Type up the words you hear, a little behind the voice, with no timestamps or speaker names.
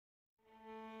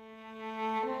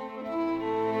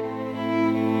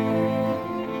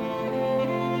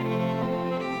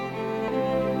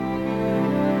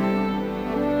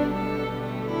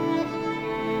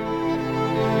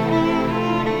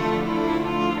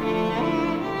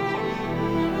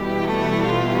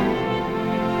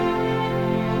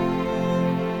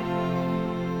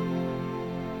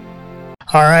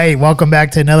All right, welcome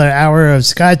back to another hour of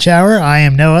Scotch Hour. I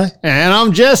am Noah. And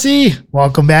I'm Jesse.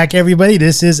 Welcome back, everybody.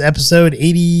 This is episode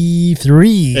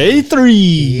 83.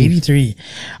 83.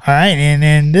 All right, and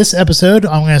in this episode,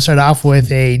 I'm going to start off with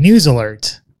a news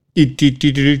alert.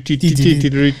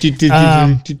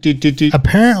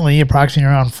 Apparently, approximately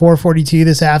around 4:42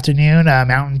 this afternoon,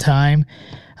 Mountain Time,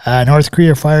 North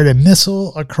Korea fired a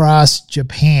missile across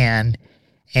Japan,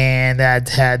 and that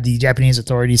had the Japanese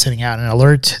authorities sending out an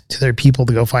alert to their people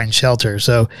to go find shelter.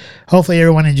 So hopefully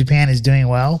everyone in Japan is doing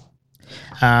well.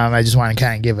 I just want to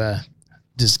kind of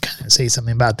say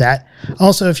something about that.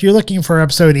 Also, if you're looking for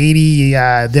episode 80,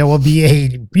 there will be a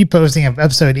reposting of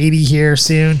episode 80 here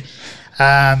soon.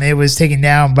 It was taken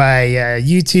down by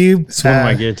YouTube. It's one of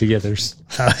my get-togethers.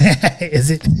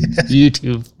 Is it?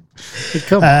 YouTube.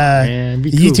 Come on, man.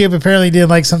 Be cool. YouTube apparently did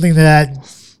like something that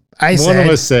One of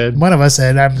us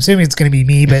said. I'm assuming it's going to be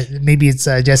me, but maybe it's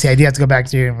Jesse. I do have to go back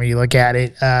through and relook at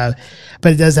it.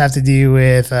 But it does have to do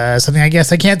with something I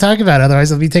guess I can't talk about.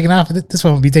 Otherwise, it'll be taken off. This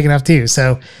one will be taken off too.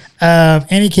 So,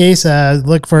 any case,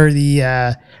 look for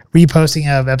the reposting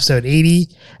of episode 80.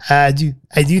 I do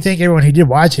thank everyone who did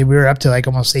watch it. We were up to like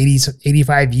almost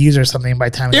 85 views or something by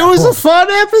the time it was a fun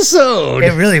episode.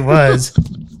 It really was.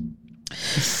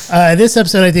 This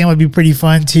episode, I think, would be pretty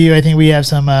fun too. I think we have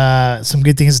some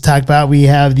good things to talk about. We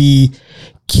have the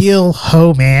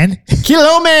Kilchoman,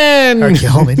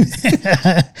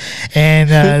 and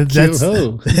that's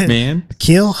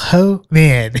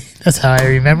Kilchoman. That's how I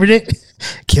remembered it.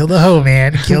 Kill the hoe,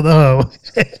 man. Kill the hoe.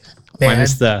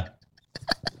 Minus the.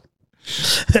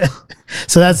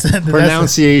 So that's the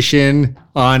pronunciation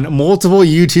on multiple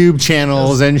YouTube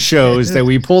channels and shows that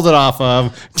we pulled it off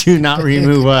of. Do not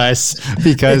remove us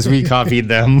because we copied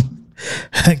them.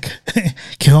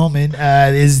 Kilchoman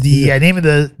is the name of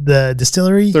the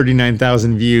distillery.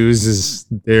 39,000 views is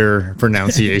their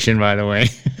pronunciation, by the way.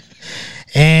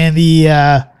 And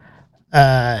the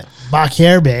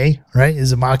Machir Bay, right?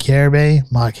 Is it Machir Bay?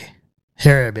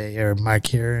 Machir Bay or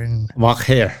Machir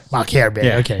Bay.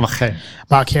 Yeah, okay.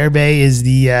 Machir Bay is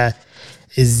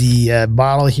the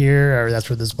bottle here, or that's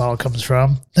where this bottle comes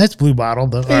from. That's blue bottle.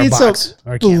 It's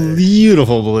a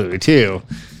beautiful blue too.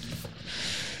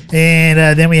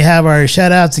 And then we have our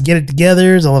shout outs to Get It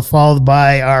Together, followed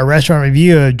by our restaurant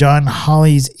review of John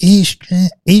Hawley's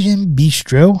Asian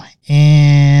Bistro,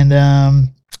 and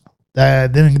then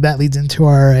that leads into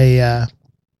our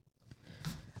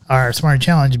Smarter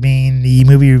Challenge being the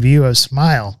movie review of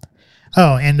Smile.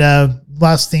 Oh, and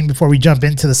last thing before we jump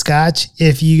into the Scotch,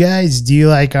 if you guys do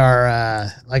like our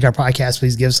podcast,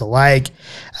 please give us a like,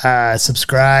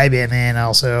 subscribe, and then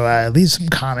also leave some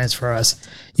comments for us.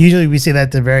 Usually we say that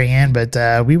at the very end, but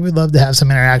we would love to have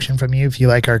some interaction from you if you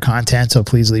like our content, so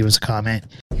please leave us a comment.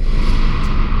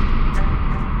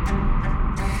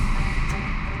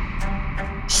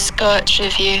 Scotch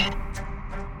review.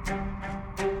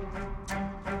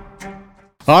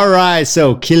 All right,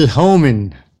 so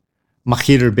Kilchoman,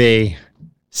 Machir Bay,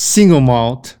 single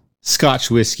malt Scotch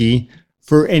whiskey.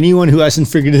 For anyone who hasn't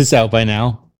figured this out by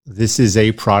now, this is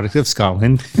a product of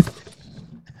Scotland.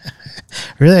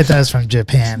 Really? I thought it was from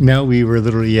Japan. No, we were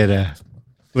literally at a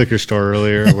liquor store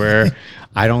earlier where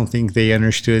I don't think they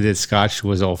understood that Scotch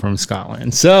was all from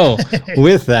Scotland. So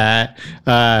with that,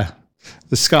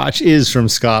 the Scotch is from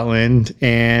Scotland,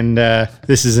 and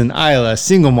this is an Islay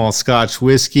single malt Scotch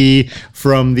whiskey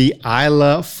from the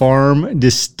Islay Farm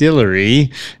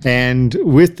Distillery. And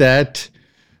with that,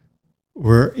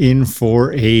 we're in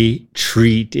for a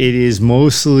treat. It is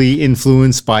mostly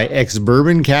influenced by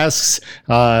ex-bourbon casks,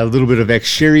 a little bit of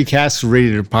ex-sherry casks,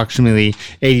 rated approximately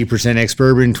 80%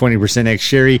 ex-bourbon, 20%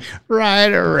 ex-sherry,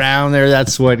 right around there.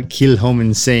 That's what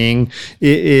Kilchoman's saying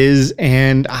it is.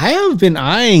 And I have been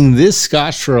eyeing this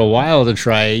Scotch for a while to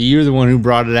try it. You're the one who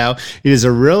brought it out. It is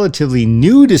a relatively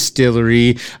new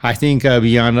distillery. I think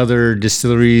beyond other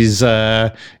distilleries,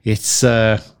 it's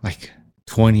like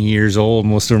 20 years old.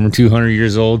 Most of them are 200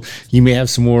 years old. You may have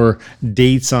some more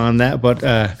dates on that, but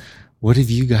what have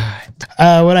you got?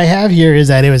 What I have here is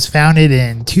that it was founded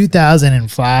in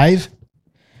 2005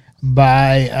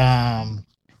 by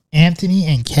Anthony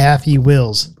and Kathy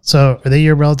Wills. So are they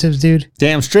your relatives, dude?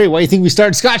 Damn straight. Why do you think we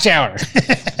started Scotch Hour?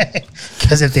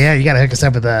 Because if they are, you got to hook us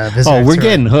up with a visitor. Oh, we're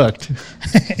getting hooked.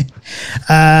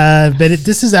 But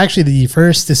this is actually the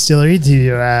first distillery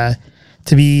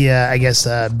to be, I guess,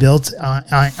 built on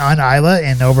Islay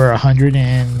in over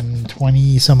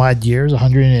 120 some odd years,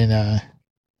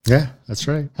 yeah, that's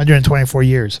right, 124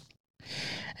 years.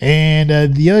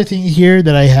 And the other thing here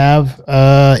that I have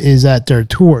is that their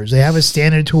tours. They have a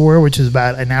standard tour, which is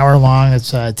about an hour long.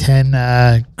 It's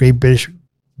 10 Great British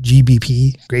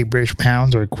GBP, Great British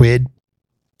Pounds or quid.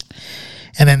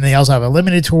 And then they also have a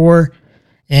limited tour,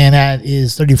 and that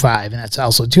is $35, and that's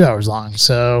also 2 hours long.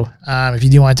 So if you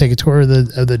do want to take a tour of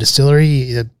the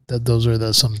distillery, those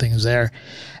are some things there.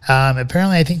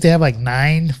 Apparently, I think they have like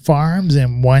 9 farms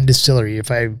and 1 distillery,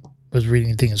 if I was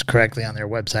reading things correctly on their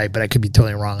website, but I could be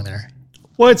totally wrong there.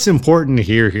 What's important to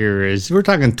hear here is we're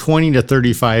talking 20 to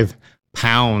 35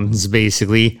 pounds,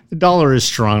 basically. The dollar is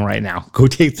strong right now. Go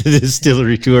take the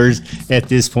distillery tours at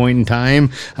this point in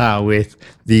time with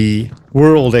the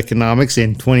world economics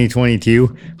in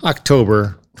 2022,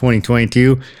 October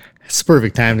 2022. It's the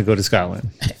perfect time to go to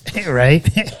Scotland. Right?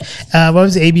 What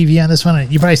was the ABV on this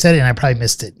one? You probably said it and I probably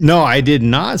missed it. No, I did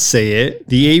not say it.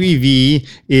 The ABV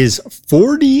is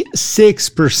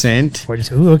 46%.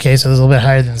 42. Ooh, okay, so it's a little bit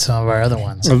higher than some of our other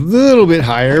ones. A little bit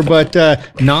higher, but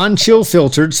non-chill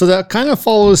filtered. So that kind of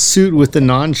follows suit with the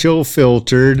non-chill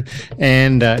filtered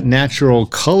and natural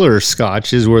color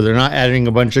scotches where they're not adding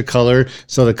a bunch of color.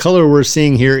 So the color we're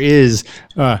seeing here is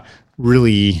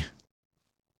really...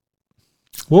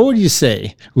 what would you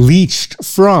say? Leached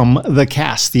from the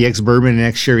cask, the ex-bourbon and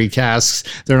ex-sherry casks.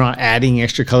 They're not adding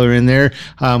extra color in there.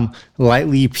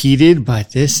 Lightly peated,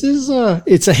 but this is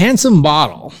it's a handsome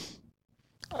bottle.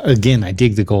 Again, I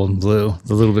dig the gold and blue,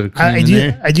 the little bit of cream in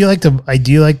there. I do like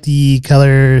the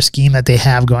color scheme that they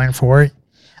have going for it.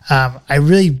 I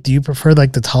really do prefer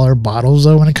like the taller bottles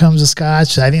though when it comes to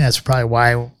scotch. I think that's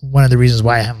probably one of the reasons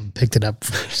why I haven't picked it up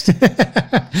first.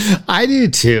 I do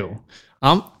too.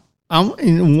 I'm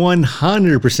in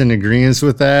 100% agreement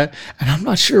with that. And I'm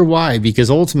not sure why, because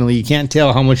ultimately you can't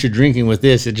tell how much you're drinking with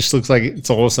this. It just looks like it's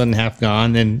all of a sudden half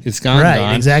gone and it's gone.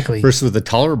 Right, exactly. Versus with a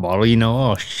taller bottle,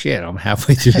 oh shit, I'm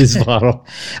halfway through this bottle.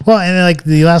 Well, and then like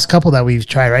the last couple that we've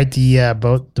tried, right? The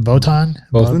Botan.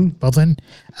 Botan.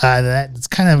 That's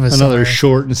kind of another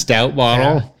short and stout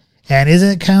bottle. Yeah. And isn't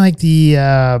it kind of like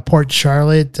the Port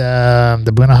Charlotte,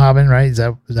 the Bunnahabhain, right? Is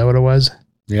that what it was?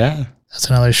 Yeah. That's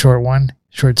another short one.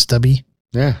 Short stubby.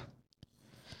 Yeah.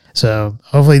 So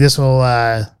hopefully this will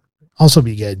also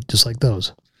be good, just like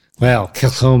those. Well,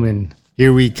 Kilchoman,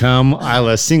 here we come.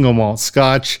 Isla single malt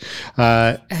scotch.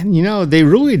 And, they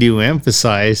really do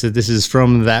emphasize that this is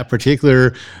from that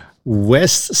particular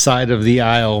west side of the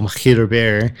Isle, Machir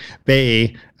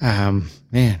Bay. Man,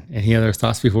 any other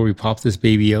thoughts before we pop this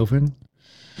baby open?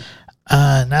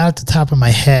 Not at the top of my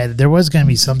head. There was going to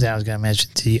be something I was going to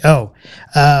mention to you.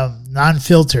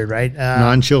 Non-filtered, right?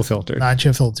 Non-chill filter.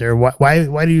 Non-chill filter.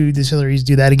 Why do distilleries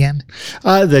do that again?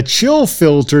 The chill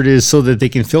filtered is so that they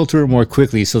can filter it more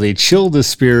quickly. So they chill the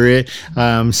spirit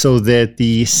so that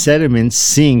the sediments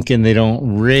sink and they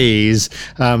don't raise.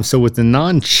 So with the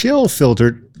non-chill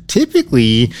filtered,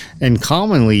 typically and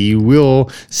commonly you will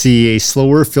see a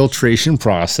slower filtration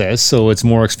process, so it's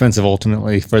more expensive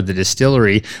ultimately for the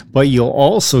distillery, but you'll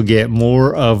also get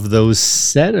more of those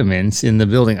sediments in the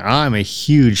building. I'm a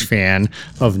huge fan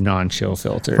of non-chill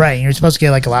filter. Right, and you're supposed to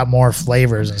get like a lot more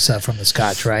flavors and stuff from the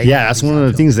scotch, right? Yeah, that's one of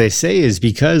the things they say is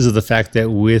because of the fact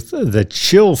that with the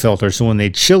chill filter, so when they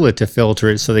chill it to filter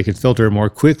it so they can filter it more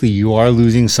quickly, you are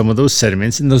losing some of those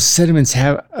sediments, and those sediments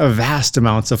have a vast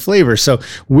amounts of flavor. So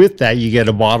with that, you get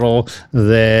a bottle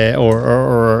that,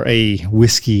 or a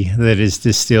whiskey that is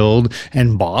distilled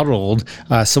and bottled.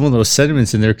 Some of those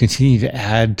sediments in there continue to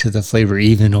add to the flavor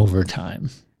even over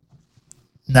time.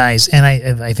 Nice, and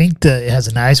I think it has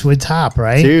a nice wood top,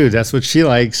 right? Dude, that's what she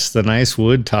likes, the nice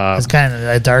wood top. It's kind of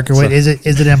a darker wood. Is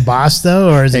it embossed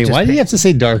though, or is it? Why do you have to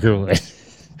say darker wood?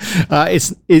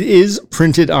 It is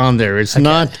printed on there. It's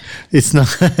not. It's not.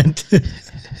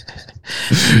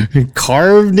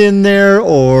 Carved in there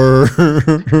or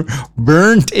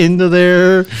burnt into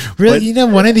there. Really,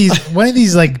 one of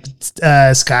these like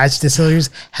Scotch distillers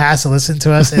has to listen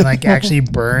to us and like actually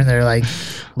burn their like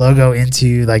logo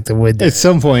into like the wood there. At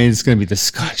some point, it's going to be the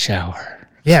Scotch hour.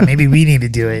 Yeah, maybe we need to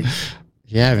do it.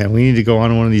 Yeah, man, we need to go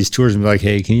on one of these tours and be like,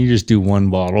 hey, can you just do one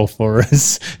bottle for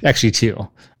us? Actually, 2.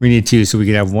 We need 2 so we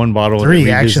can have one bottle. 3,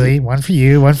 actually. One for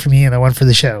you, one for me, and then one for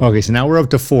the show. Okay, so now we're up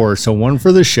to 4. So 1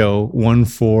 for the show, 1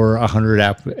 for 100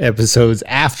 episodes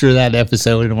after that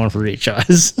episode, and 1 for each of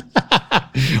us.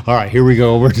 All right, here we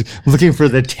go. We're looking for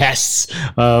the tests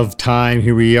of time.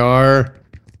 Here we are.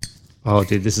 Oh,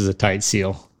 dude, this is a tight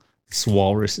seal. This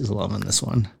walrus is loving this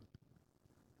one.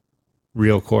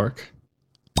 Real cork.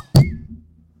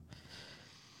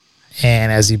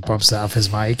 And as he bumps off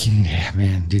his mic. Yeah,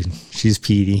 man, dude. She's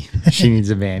peaty. She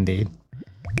needs a Band-Aid.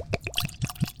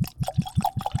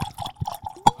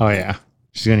 Oh, yeah.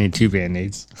 She's going to need 2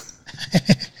 Band-Aids.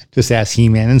 Just ask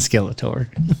He-Man and Skeletor.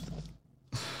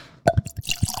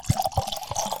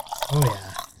 Oh,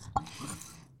 yeah.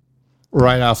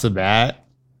 Right off the bat,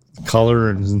 color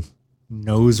and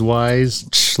nose-wise,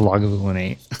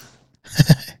 Schlagulinate.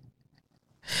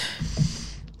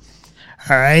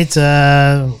 All right.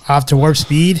 Off to warp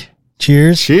speed.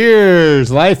 Cheers. Cheers.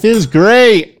 Life is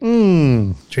great.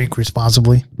 Drink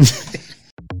responsibly.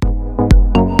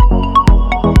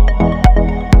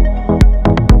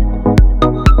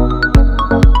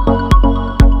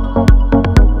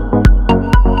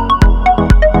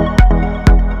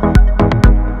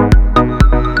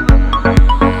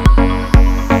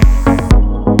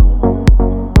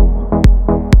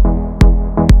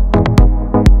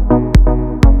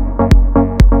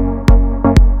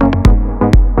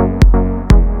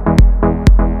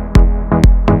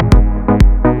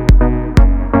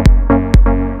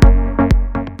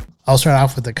 I'll start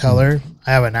off with the color.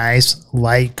 I have a nice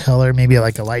light color, maybe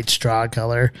like a light straw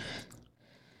color.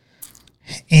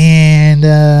 And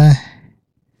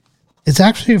it's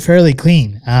actually fairly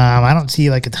clean. I don't see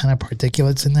like a ton of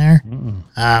particulates in there,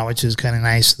 which is kind of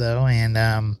nice though.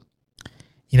 And,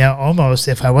 you know, almost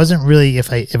if I wasn't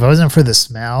for the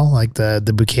smell, like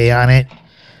the bouquet on it,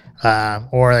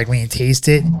 or like when you taste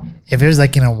it, if it was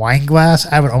like in a wine glass,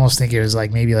 I would almost think it was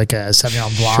like maybe like a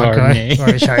Sauvignon Blanc or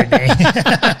a Chardonnay.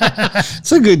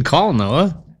 It's a good call,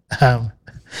 Noah.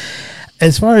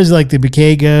 As far as like the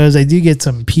bouquet goes, I do get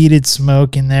some peated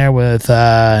smoke in there with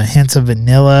hints of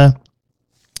vanilla,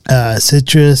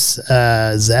 citrus,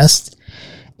 zest.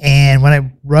 And when I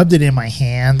rubbed it in my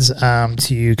hands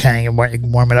to kind of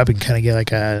warm it up and kind of get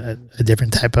like a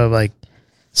different type of like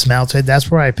smell to it,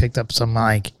 that's where I picked up some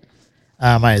like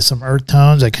some earth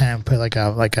tones. I kind of put like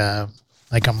a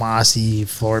mossy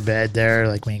floor bed there,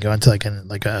 like when you go into like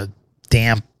a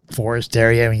damp forest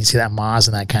area, when you see that moss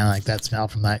and that kind of like that smell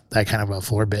from that kind of a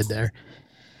floor bed there.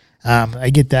 I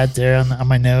get that there on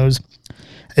my nose.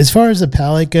 As far as the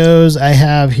palate goes, I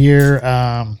have here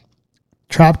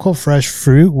tropical fresh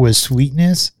fruit with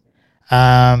sweetness.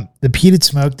 The peated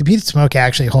smoke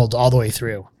actually holds all the way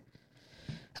through.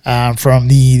 From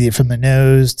the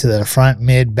nose to the front,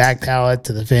 mid, back palate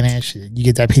to the finish, you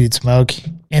get that peated smoke.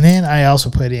 And then I also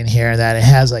put in here that it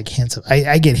has like hints of,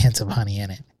 I get hints of honey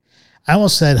in it. I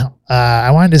almost said, I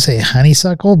wanted to say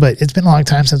honeysuckle, but it's been a long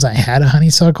time since I had a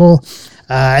honeysuckle.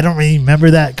 I don't really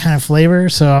remember that kind of flavor,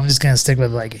 so I'm just going to stick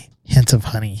with like hints of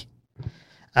honey.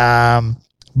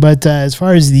 But as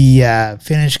far as the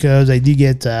finish goes, I do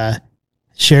get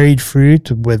sherried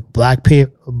fruit with black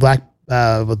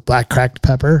cracked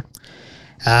pepper.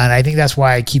 And I think that's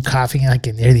why I keep coughing like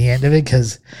near the end of it,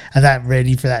 because I'm not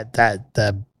ready for that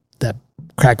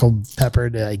crackled pepper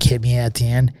to like hit me at the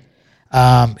end.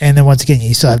 And then once again,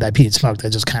 you still have that peated smoke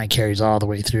that just kind of carries all the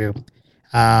way through.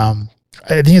 I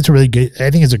think it's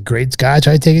a great Scotch.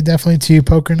 I take it definitely to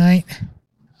poker night.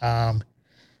 Have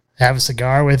a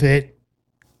cigar with it.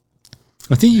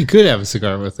 I think you could have a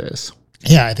cigar with this.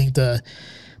 Yeah, I think the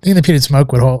peated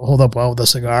smoke would hold up well with a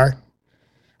cigar.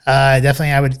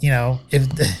 Definitely, I would, you know,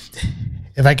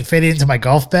 if I could fit it into my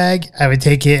golf bag, I would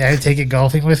take it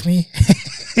golfing with me.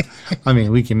 I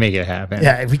mean, we can make it happen.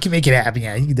 Yeah, if we can make it happen,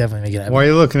 yeah, you can definitely make it happen. Why are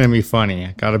you looking at me funny?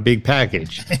 I got a big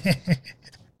package.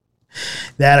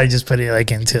 That I just put it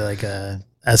like into like a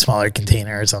smaller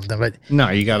container or something. But no,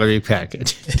 you got a big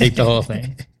package. Take the whole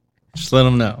thing. Just let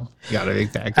them know you got a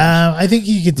big package. I think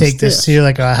you could take this to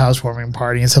like a housewarming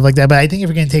party and stuff like that. But I think if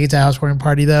you're going to take it to a housewarming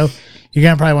party, though, you're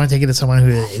going to probably want to take it to someone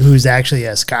who's actually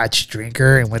a Scotch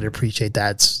drinker and would appreciate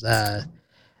that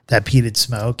peated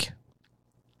smoke,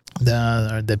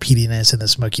 the peatiness and the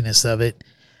smokiness of it.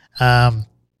 I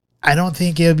don't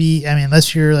think it'll be. I mean,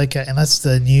 unless you're like,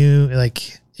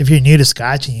 if you're new to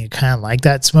Scotch and you kind of like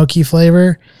that smoky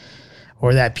flavor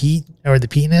or that peat or the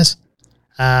peatness.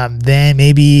 Then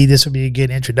maybe this would be a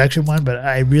good introduction one, but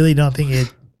I really don't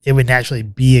think it would naturally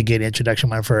be a good introduction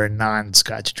one for a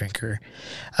non-Scotch drinker.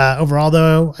 Overall,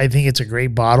 though, I think it's a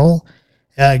great bottle.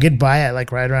 Good buy at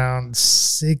like right around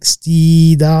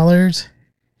 $60.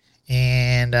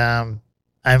 And I'm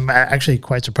actually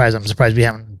quite surprised. I'm surprised we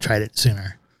haven't tried it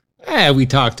sooner. Yeah, we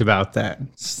talked about that.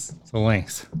 It's the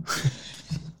length.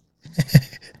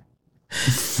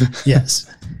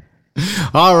 Yes.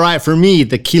 All right, for me,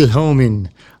 the Kilchoman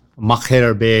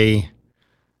Machir Bay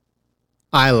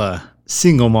Isla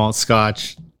single malt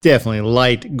Scotch, definitely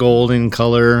light golden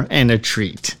color and a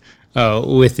treat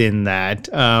within that.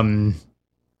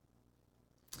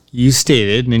 You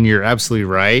stated, and you're absolutely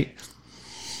right,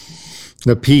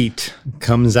 the peat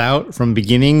comes out from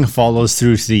beginning, follows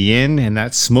through to the end, and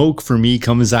that smoke for me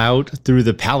comes out through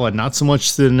the palate, not so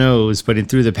much through the nose, but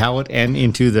through the palate and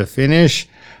into the finish.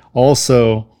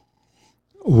 Also,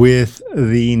 with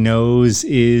the nose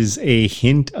is a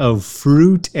hint of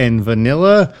fruit and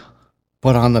vanilla,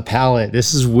 but on the palate,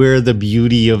 this is where the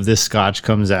beauty of this Scotch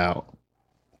comes out.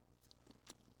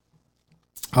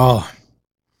 Oh,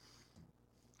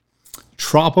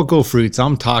 tropical fruits.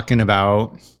 I'm talking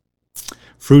about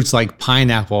fruits like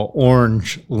pineapple,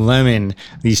 orange, lemon.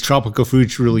 These tropical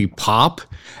fruits really pop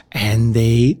and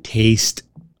they taste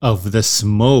of the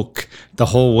smoke the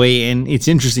whole way. And it's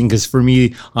interesting because for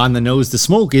me on the nose, the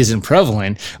smoke isn't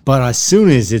prevalent, but as soon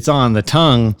as it's on the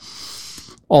tongue,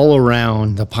 all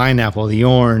around the pineapple, the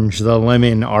orange, the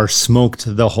lemon are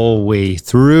smoked the whole way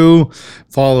through,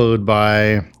 followed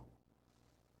by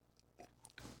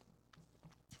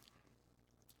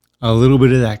a little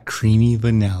bit of that creamy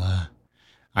vanilla.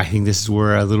 I think this is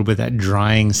where a little bit of that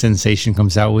drying sensation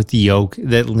comes out with the yolk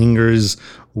that lingers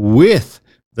with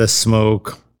the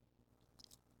smoke.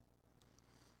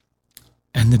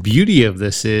 And the beauty of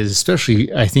this is,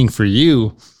 especially I think for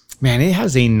you, man, it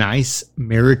has a nice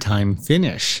maritime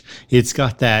finish. It's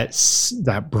got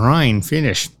that brine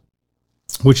finish,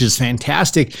 which is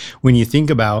fantastic when you think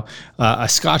about a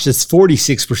Scotch that's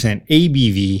 46%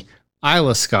 ABV,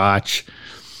 Islay Scotch.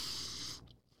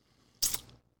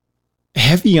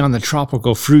 Heavy on the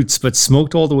tropical fruits, but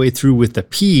smoked all the way through with the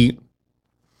peat.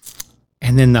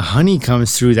 And then the honey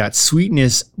comes through, that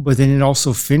sweetness, but then it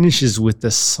also finishes with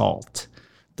the salt,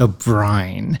 the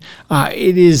brine.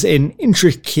 It is an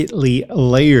intricately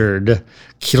layered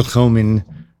Kilchoman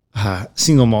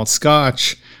single malt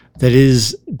Scotch that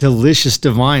is delicious,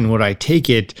 divine. Would I take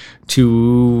it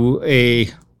to a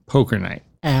poker night?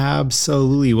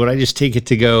 Absolutely. Would I just take it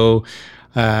to go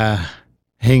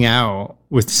hang out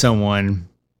with someone,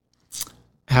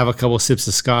 have a couple sips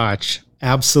of scotch?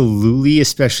 Absolutely,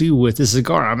 especially with a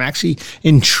cigar. I'm actually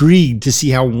intrigued to see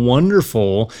how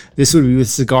wonderful this would be with a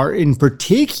cigar in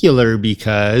particular,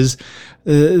 because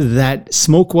that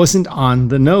smoke wasn't on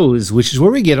the nose, which is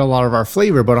where we get a lot of our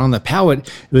flavor, but on the palate,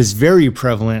 it was very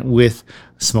prevalent with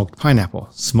smoked pineapple,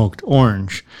 smoked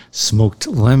orange, smoked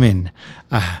lemon,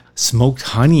 smoked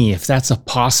honey, if that's a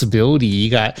possibility. You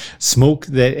got smoke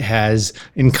that has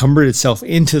encumbered itself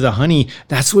into the honey.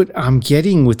 That's what I'm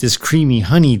getting with this creamy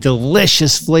honey.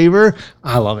 Delicious flavor.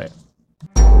 I love it.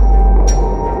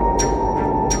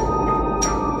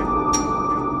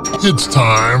 It's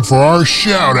time for our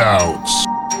shout outs.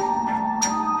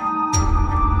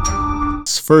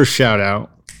 First shout out,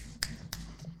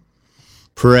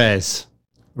 Perez,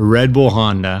 Red Bull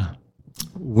Honda,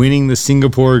 winning the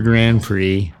Singapore Grand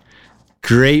Prix.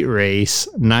 Great race.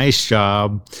 Nice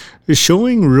job.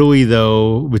 Showing really,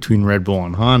 though, between Red Bull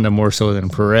and Honda, more so than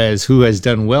Perez, who has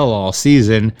done well all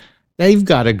season, they've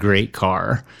got a great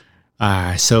car.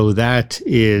 So that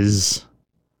is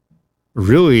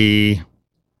really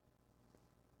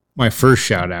my first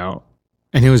shout out.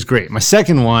 And it was great. My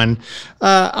second one,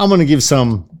 I'm going to give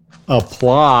some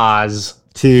applause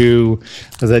to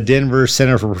the Denver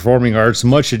Center for Performing Arts.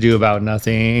 Much Ado About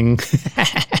Nothing.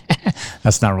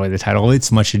 That's not really the title.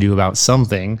 It's Much Ado About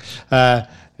Something.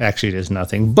 Actually, it is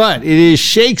nothing, but it is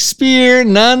Shakespeare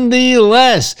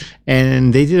nonetheless.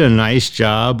 And they did a nice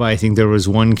job. I think there was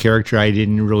one character I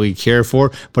didn't really care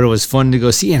for, but it was fun to go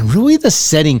see. And really the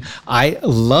setting, I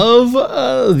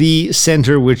love the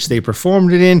center which they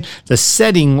performed it in. The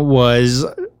setting was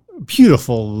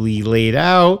beautifully laid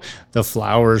out. The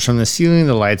flowers from the ceiling,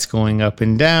 the lights going up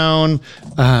and down.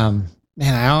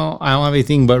 Man, I don't have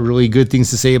anything but really good things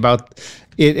to say about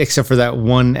it, except for that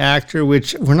one actor,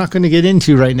 which we're not going to get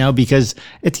into right now, because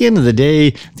at the end of the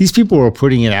day, these people were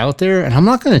putting it out there, and I'm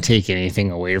not going to take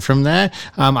anything away from that.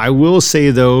 I will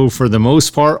say, though, for the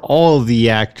most part, all of the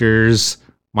actors,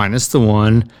 minus the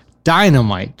one,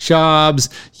 dynamite jobs.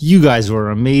 You guys were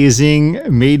amazing.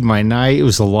 Made my night. It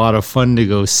was a lot of fun to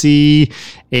go see.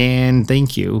 And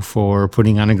thank you for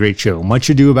putting on a great show. Much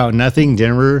Ado About Nothing,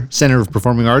 Denver Center of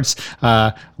Performing Arts,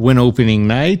 went opening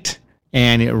night,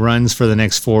 and it runs for the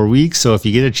next 4 weeks. So if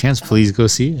you get a chance, please go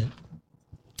see it.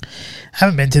 I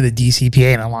haven't been to the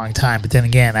DCPA in a long time, but then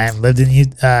again, I lived in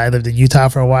Utah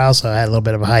for a while, so I had a little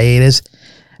bit of a hiatus.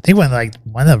 I think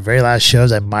one of the very last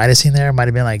shows I might have seen there might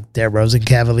have been like their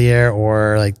Rosencavalier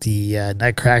or like the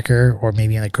Nutcracker, or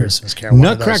maybe in the Christmas Carol.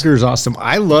 Nutcracker is awesome.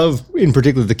 I love, in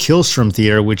particular, the Kilchoman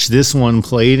Theater, which this one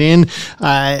played in,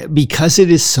 because it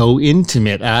is so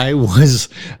intimate. I was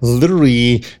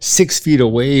literally 6 feet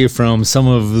away from some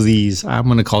of these, I'm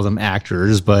going to call them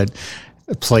actors, but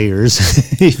players,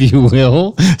 if you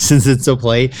will, since it's a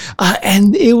play.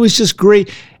 And it was just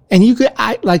great. And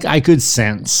I could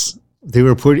sense they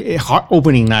were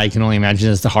opening night, I can only imagine,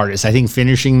 is the hardest. I think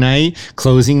finishing night,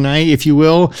 closing night, if you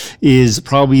will, is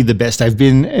probably the best. I've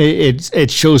been,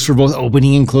 it shows for both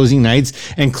opening and closing nights.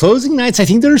 And closing nights, I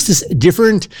think there's this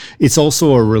different, it's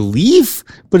also a relief,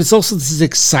 but it's also this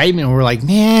excitement. We're like,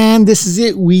 man, this is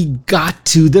it. We got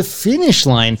to the finish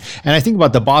line. And I think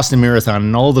about the Boston Marathon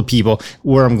and all the people.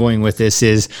 Where I'm going with this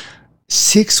is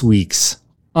 6 weeks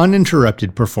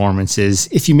uninterrupted performances.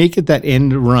 If you make it that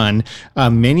end run,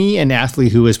 many an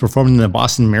athlete who has performed in the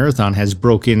Boston Marathon has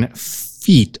broken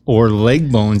feet or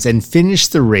leg bones and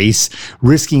finished the race,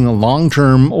 risking a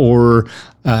long-term or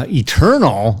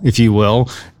eternal, if you will,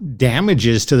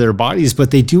 damages to their bodies,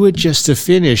 but they do it just to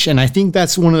finish. And I think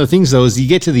that's one of the things, though, is you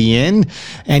get to the end,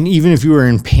 and even if you were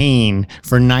in pain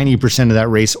for 90% of that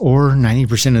race or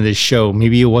 90% of this show,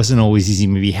 maybe it wasn't always easy,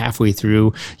 maybe halfway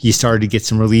through you started to get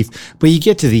some relief, but you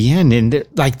get to the end and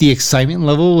like the excitement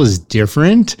level was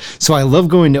different. So I love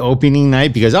going to opening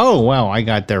night because, oh, wow, I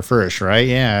got there first, right?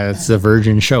 Yeah, it's the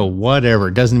Virgin show,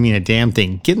 whatever. Doesn't mean a damn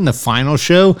thing. Getting the final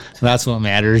show, that's what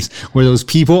matters, where those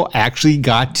people actually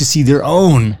got to see their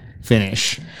own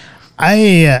finish. I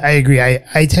agree.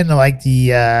 I tend to like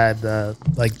the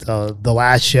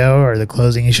last show or the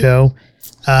closing show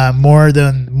more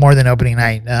than opening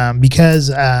night because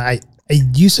I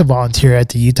used to volunteer at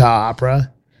the Utah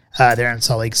Opera there in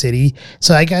Salt Lake City,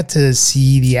 so I got to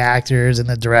see the actors and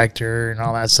the director and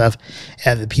all that stuff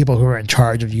and the people who were in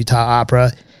charge of Utah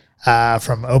Opera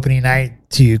from opening night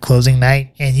to closing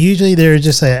night. And usually there's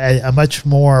just a much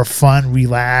more fun,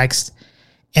 relaxed,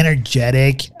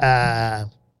 energetic, kind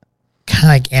of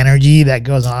like energy that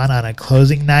goes on a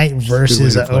closing night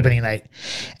versus an opening night.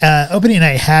 Opening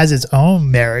night has its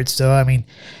own merits, though. I mean,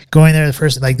 going there the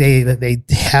first, like they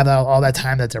have all that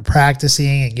time that they're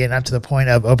practicing and getting up to the point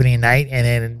of opening night,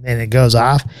 and it goes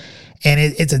off. And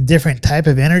it's a different type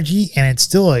of energy, and it's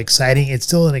still exciting. It's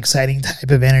still an exciting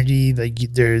type of energy. Like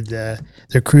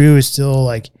their crew is still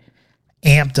like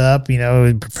amped up, you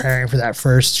know, preparing for that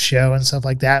first show and stuff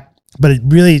like that. But it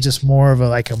really is just more of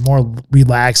a more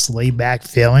relaxed, laid back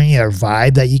feeling or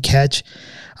vibe that you catch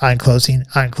on closing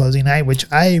night, which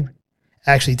I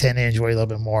actually tend to enjoy a little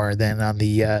bit more than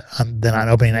on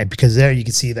opening night, because there you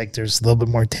can see like there's a little bit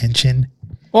more tension.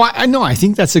 Well, I know. I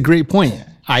think that's a great point.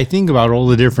 I think about all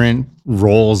the different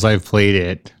roles I've played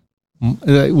it,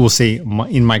 we'll say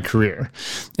in my career.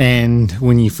 And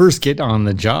when you first get on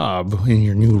the job in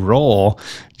your new role,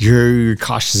 you're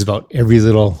cautious about every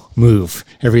little move,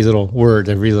 every little word,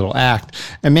 every little act.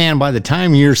 And man, by the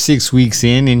time you're 6 weeks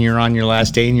in and you're on your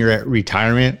last day and you're at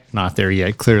retirement, not there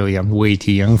yet. Clearly, I'm way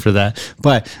too young for that.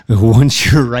 But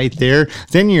once you're right there,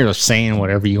 then you're saying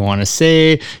whatever you want to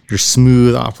say, your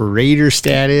smooth operator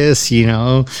status, you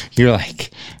know, you're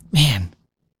like, man,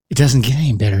 it doesn't get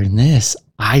any better than this.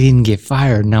 I didn't get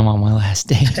fired. Now I'm on my last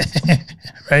day.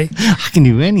 Right? I can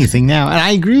do anything now. And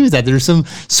I agree with that. There's some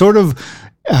sort of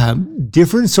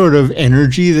different sort of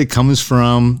energy that comes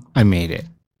from, I made it.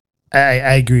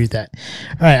 I agree with that.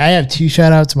 All right. I have 2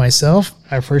 shout outs myself.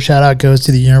 Our first shout out goes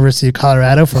to the University of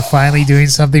Colorado for finally doing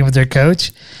something with their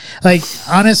coach. Like,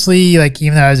 honestly, like,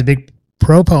 even though I was a big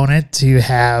proponent to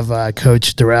have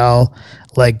Coach Durrell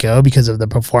let go because of the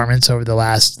performance over the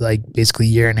last, like, basically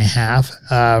year and a half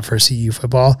for CU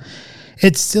football,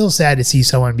 it's still sad to see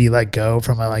someone be let go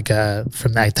from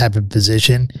from that type of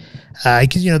position.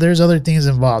 Because, you know, there's other things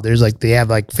involved. There's like, they have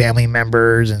like family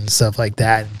members and stuff like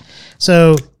that.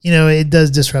 So, you know, it does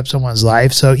disrupt someone's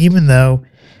life. So even though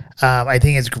I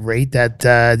think it's great that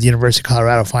the University of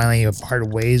Colorado finally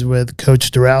parted ways with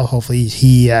Coach Durrell, hopefully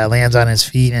he lands on his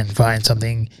feet and finds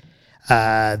something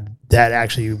that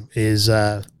actually is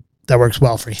that works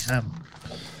well for him.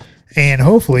 And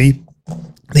hopefully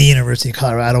the University of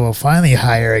Colorado will finally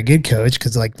hire a good coach,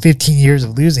 because like 15 years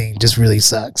of losing just really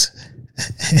sucks.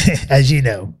 As you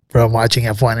know, from watching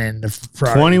F1 and the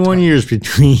Ferrari. 21 years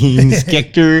between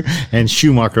Scheckter and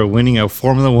Schumacher winning a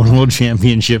Formula One World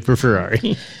Championship for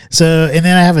Ferrari. So, and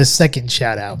then I have a second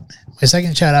shout out. My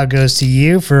second shout out goes to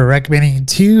you for recommending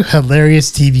 2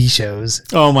 hilarious TV shows.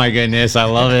 Oh my goodness, I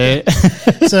love it.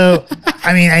 So,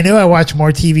 I mean, I know I watch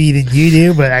more TV than you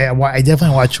do, but I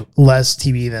definitely watch less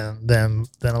TV than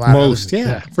a lot most, of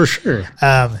yeah, for sure.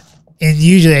 And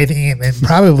usually I think, and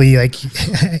probably like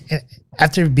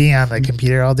after being on the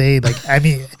computer all day, like, I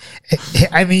mean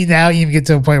now you even get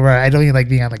to a point where I don't even like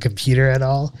being on the computer at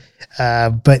all.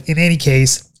 But in any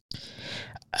case,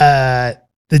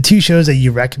 the 2 shows that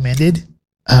you recommended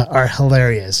are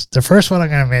hilarious. The first one I'm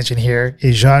going to mention here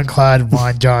is Jean-Claude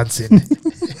Van Johnson.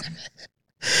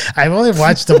 I've only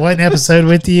watched the 1 episode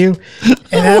with you,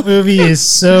 and that movie is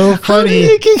so funny. How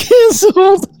did it get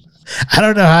canceled? I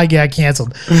don't know how he got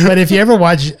canceled, but if you ever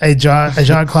watch a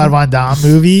Jean-Claude Van Damme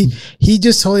movie, he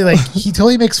just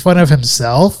totally makes fun of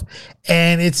himself,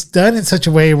 and it's done in such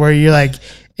a way where you're like,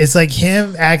 it's like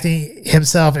him acting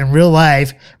himself in real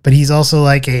life, but he's also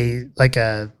like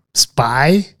a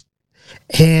spy,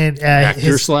 and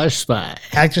actor slash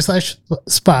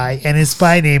spy, and his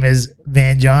spy name is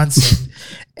Van Johnson,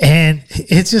 and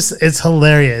it's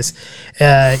hilarious.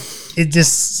 It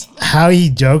just how he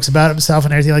jokes about himself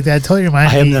and everything like that. It totally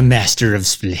reminds me. I am the master of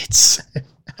splits.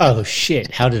 Oh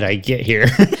shit! How did I get here?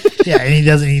 Yeah, and he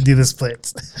doesn't even do the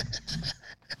splits.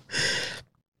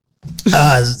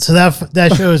 So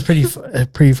that show is pretty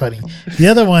funny. The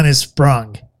other one is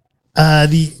Sprung.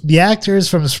 The actors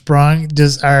from Sprung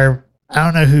just are, I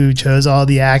don't know who chose all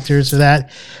the actors for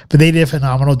that, but they did a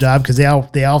phenomenal job because they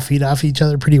all feed off each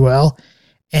other pretty well.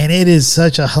 And it is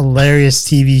such a hilarious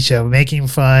TV show, making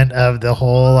fun of the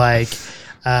whole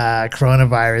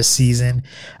coronavirus season.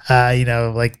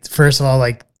 First of all,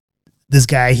 this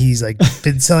guy, he's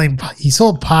been selling. He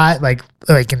sold pot like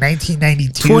in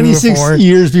 1992, 26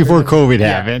 years before COVID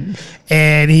happened,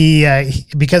 and he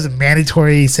because of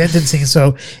mandatory sentencing.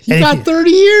 So he got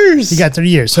 30 years. He got 30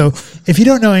 years. So if you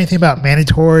don't know anything about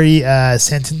mandatory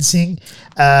sentencing,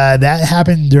 that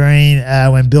happened during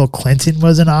when Bill Clinton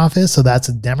was in office. So that's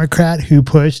a Democrat who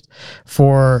pushed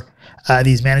for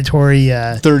these mandatory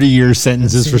 30-year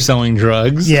sentences for selling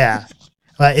drugs. Yeah.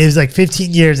 It was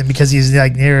 15 years, and because he's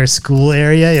near a school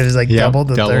area, it was double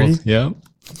the 30. Yep.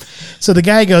 So the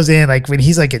guy goes in when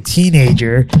he's a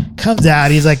teenager, comes out,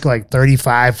 he's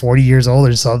 35, 40 years old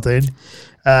or something.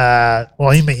 I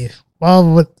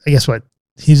guess what?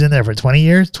 He's in there for 20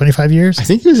 years, 25 years? I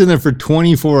think he was in there for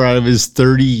 24 out of his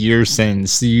 30-year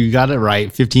sentence. So you got it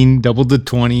right. 15 doubled to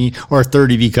 20 or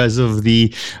 30 because of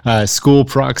the school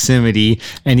proximity.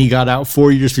 And he got out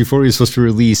 4 years before he was supposed to be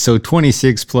released. So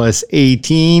 26 plus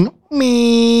 18.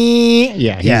 Me.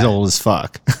 Yeah, he's old as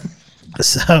fuck.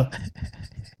 So...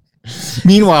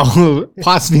 Meanwhile,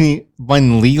 possibly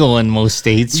legal in most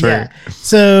states. Yeah. Right?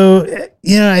 So,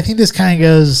 I think this kind of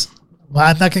goes... Well,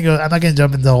 I'm not going to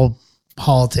jump into the whole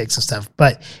politics and stuff,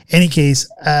 but any case,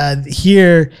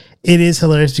 here it is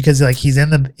hilarious because he's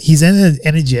in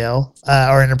a jail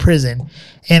or in a prison,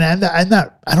 and I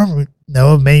don't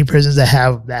know of many prisons that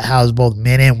house both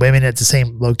men and women at the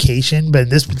same location, but in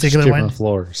this particular one,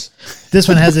 floors. This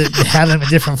one have them at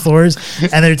different floors,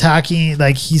 and they're talking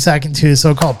he's talking to his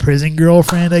so-called prison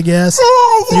girlfriend, I guess,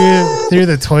 through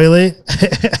the toilet.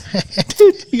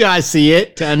 You gotta see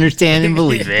it to understand and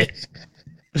believe it.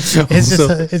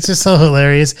 It's just so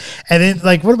hilarious. And then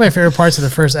one of my favorite parts of the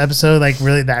first episode,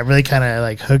 really kind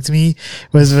of hooked me,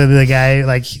 was when the guy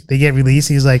they get released.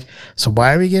 He's like, "So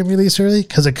why are we getting released early?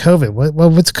 Because of COVID."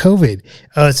 What's COVID?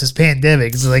 Oh, it's this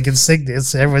pandemic. It's it's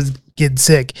sickness. Everyone's getting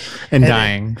sick and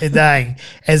dying.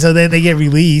 And so then they get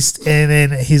released, and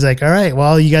then he's like, "All right,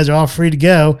 well, you guys are all free to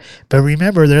go, but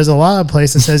remember, there's a law in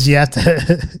place that says you have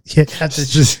to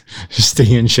just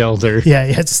stay in shelter." Yeah,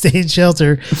 you have to stay in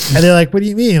shelter. And they're like, "What do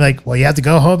you mean?" Well, you have to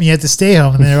go home. You have to stay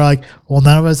home. And they're like, "Well,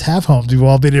 none of us have homes. We've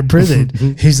all been in prison."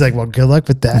 He's like, "Well, good luck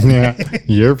with that." Yeah,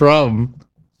 your problem.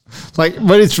 But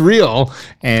it's real,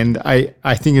 and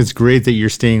I think it's great that you're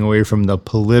staying away from the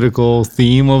political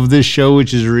theme of this show,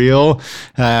 which is real.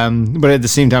 But at the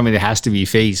same time, it has to be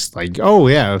faced.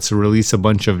 Let's release a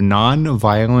bunch of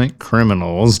non-violent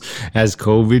criminals as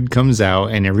COVID comes out,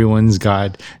 and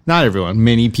not everyone,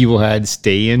 many people had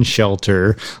stay in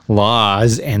shelter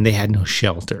laws, and they had no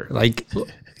shelter.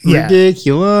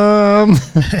 Ridiculous.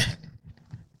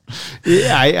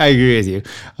 Yeah, I agree with you.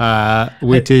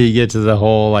 Wait till you get to the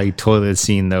whole toilet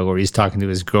scene though, where he's talking to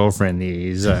his girlfriend.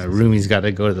 His roomie's got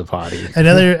to go to the potty.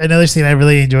 Another scene I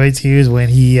really enjoyed too is when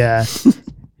he's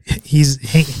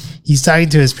talking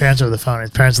to his parents over the phone.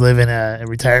 His parents live in a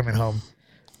retirement home,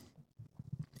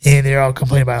 and they're all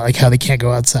complaining about how they can't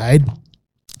go outside.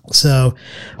 So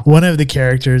one of the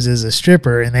characters is a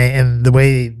stripper, and the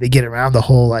way they get around the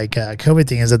whole COVID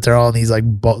thing is that they're all in these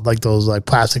those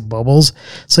plastic bubbles.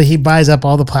 So he buys up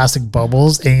all the plastic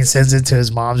bubbles and he sends it to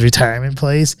his mom's retirement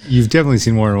place. You've definitely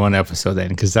seen more than one episode then,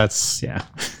 because that's Oh,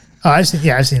 I've seen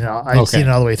it all. I've seen it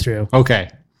all the way through. Okay.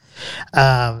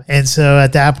 And so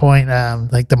at that point,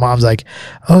 the mom's like,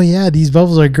 "Oh yeah, these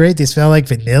bubbles are great. They smell like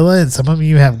vanilla, and some of them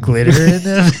even have glitter in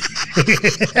them."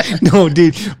 No,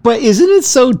 dude. But isn't it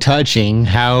so touching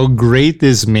how great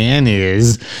this man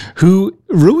is, who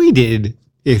really did?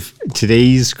 If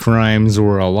today's crimes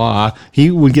were a law, he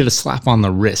would get a slap on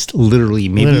the wrist,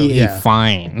 literally a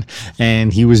fine.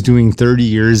 And he was doing 30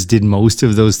 years, did most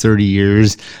of those 30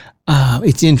 years.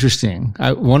 It's interesting.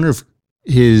 I wonder if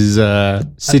his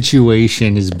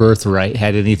situation, his birthright,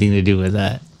 had anything to do with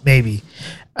that. Maybe.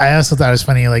 I also thought it was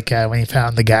funny, like when he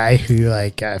found the guy who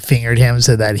like fingered him,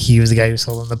 said that he was the guy who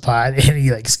sold him the pot, and he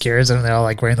like scares them. They're all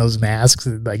like wearing those masks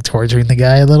and like torturing the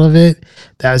guy a little bit.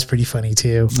 That was pretty funny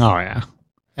too. Oh yeah,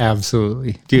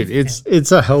 absolutely, dude.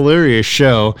 It's a hilarious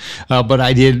show. But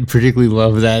I did particularly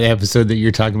love that episode that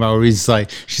you're talking about, where she's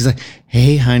like,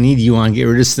 "Hey, honey, do you want to get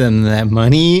rid of some of that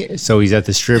money?" So he's at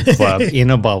the strip club in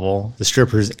a bubble. The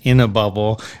stripper's in a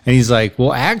bubble, and he's like,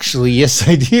 "Well, actually, yes,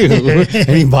 I do." And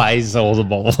he buys all the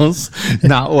bubbles.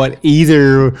 Not what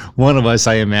either one of us,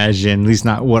 I imagine, at least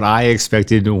not what I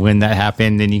expected when that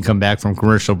happened. And he come back from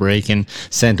commercial break and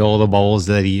sent all the bubbles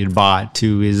that he had bought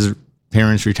to his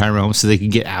parents' retirement home so they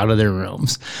could get out of their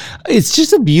rooms. It's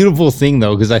just a beautiful thing,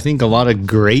 though, because I think a lot of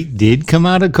great did come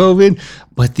out of COVID,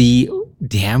 but the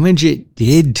damage it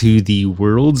did to the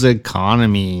world's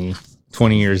economy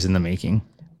 20 years in the making.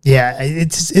 Yeah,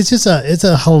 it's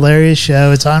a hilarious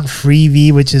show. It's on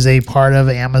Freevee, which is a part of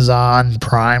Amazon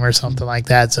Prime or something like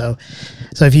that. So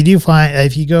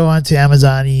if you go onto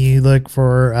Amazon and you look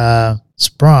for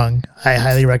Sprung, I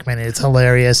highly recommend it. It's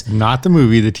hilarious. Not the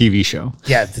movie, the TV show.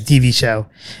 Yeah, the TV show.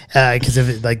 Because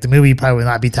if the movie probably would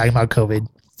not be talking about COVID.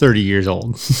 30 years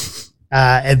old.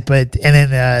 And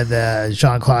then the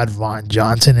Jean-Claude Van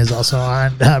Johnson is also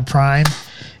on Prime.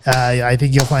 I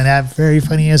think you'll find that very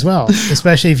funny as well,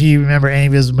 especially if you remember any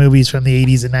of his movies from the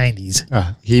 80s and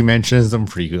 90s. He mentions them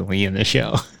frequently in the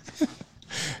show.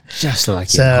 Just like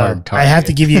so, I have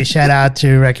to give you a shout out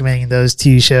to recommending those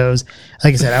two shows.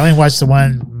 Like I said, I only watched the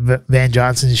one Van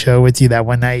Johnson show with you that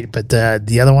one night, but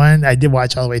the other one I did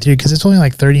watch all the way through because it's only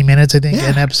like 30 minutes, I think,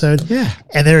 an episode. Yeah,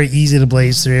 and they're easy to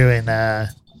blaze through. And I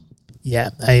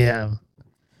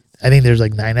think there's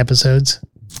like 9 episodes.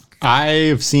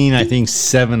 I've seen, I think,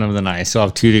 7 of the 9, so I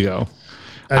have 2 to go.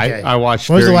 Okay. I watched.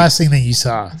 What was the last thing that you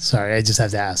saw? Sorry, I just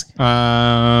have to ask.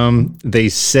 They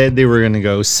said they were going to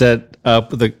go set up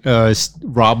the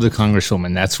rob the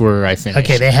Congresswoman. That's where I finished.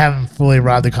 Okay, they haven't fully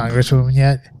robbed the Congresswoman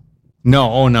yet.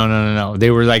 No, oh no. They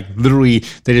were like literally.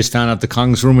 They just found out the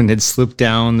Congresswoman had slipped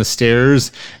down the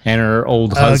stairs, and her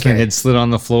old husband had slid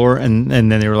on the floor, and then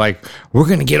they were like, "We're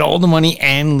going to get all the money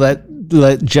and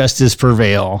let justice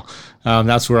prevail."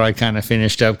 That's where I kind of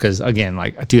finished up because again,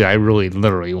 like, dude, I really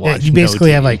literally watched. You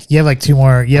basically have like 2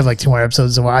 more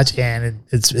episodes to watch, and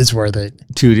it's worth it,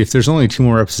 dude. If there's only 2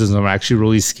 more episodes, I'm actually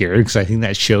really scared because I think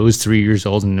that show is 3 years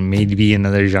old and it may be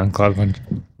another Jean-Claude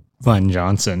Van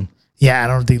Johnson. Yeah, I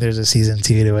don't think there's a season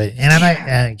 2 to it, and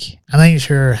I'm not even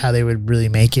sure how they would really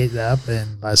make it up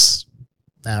unless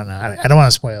I don't know. I don't want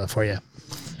to spoil it for you.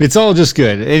 It's all just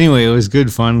good. Anyway, it was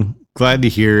good fun. Glad to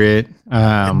hear it.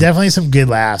 Definitely some good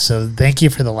laughs. So thank you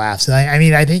for the laughs. I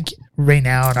mean, I think right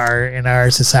now in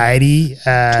our society,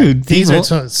 dude, things are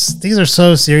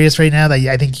so serious right now that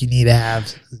I think you need to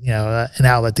have an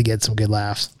outlet to get some good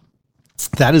laughs.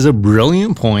 That is a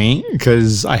brilliant point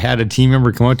because I had a team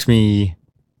member come up to me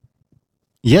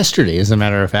yesterday, as a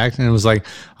matter of fact, and it was like,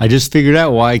 I just figured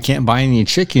out why I can't buy any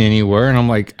chicken anywhere, and I'm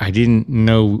like, I didn't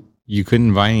know you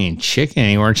couldn't buy any chicken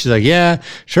anywhere. And she's like, yeah,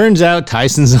 turns out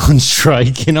Tyson's on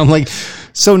strike. And I'm like,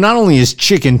 so not only is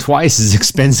chicken twice as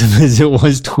expensive as it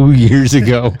was 2 years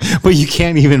ago, but you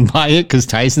can't even buy it because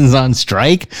Tyson's on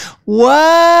strike?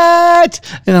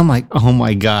 What? And I'm like, oh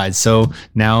my God. So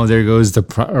now there goes the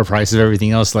price of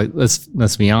everything else. Like,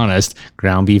 let's be honest,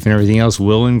 ground beef and everything else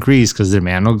will increase because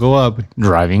demand will go up,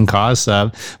 driving costs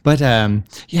up. But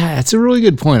yeah, that's a really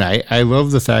good point. I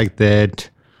love the fact that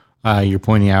you're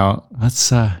pointing out,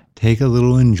 let's take a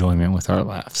little enjoyment with our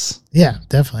laughs. Yeah,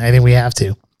 definitely. I think we have to.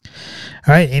 All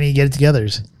right, Amy, get it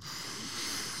togethers.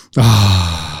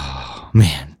 Oh,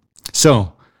 man.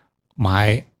 So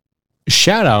my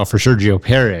shout out for Sergio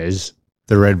Perez,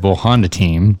 the Red Bull Honda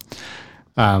team,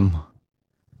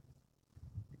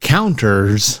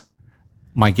 counters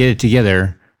my get it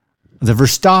together, the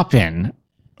Verstappen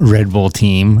Red Bull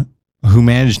team, who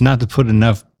managed not to put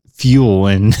enough fuel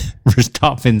in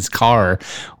Verstappen's car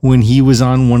when he was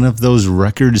on one of those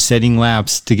record-setting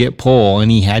laps to get pole, and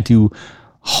he had to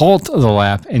halt the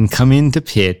lap and come into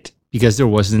pit because there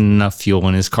wasn't enough fuel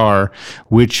in his car,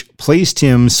 which placed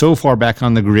him so far back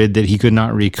on the grid that he could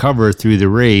not recover through the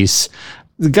race.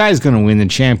 The guy's going to win the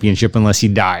championship unless he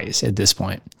dies at this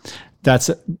point.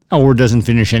 Or doesn't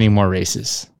finish any more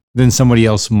races. Then somebody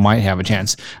else might have a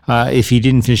chance if he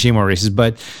didn't finish any more races.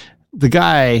 But the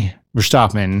guy,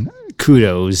 Verstappen,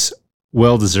 kudos,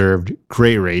 well-deserved,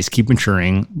 great race, keep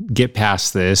maturing, get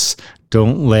past this,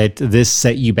 Don't let this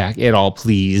set you back at all,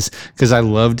 please. Because I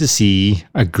love to see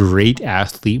a great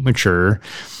athlete mature.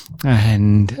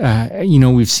 And,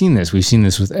 we've seen this. We've seen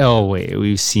this with Elway.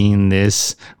 We've seen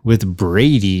this with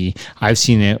Brady. I've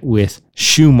seen it with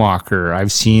Schumacher.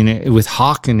 I've seen it with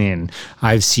Hakkinen.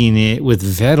 I've seen it with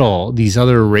Vettel. These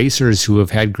other racers who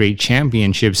have had great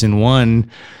championships and won.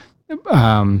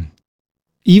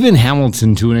 Even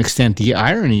Hamilton, to an extent. The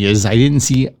irony is I didn't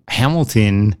see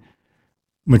Hamilton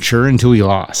mature until he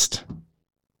lost.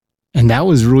 And that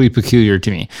was really peculiar to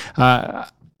me.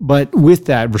 But with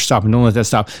that, Verstappen, don't let that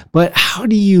stop. But how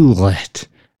do you let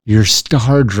your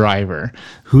star driver,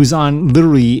 who's on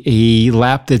literally a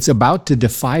lap that's about to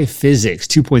defy physics,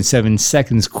 2.7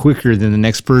 seconds quicker than the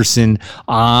next person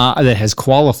that has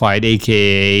qualified,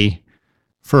 aka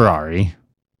Ferrari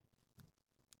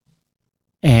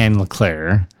and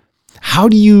Leclerc, how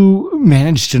do you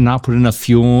manage to not put enough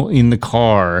fuel in the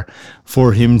car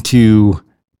for him to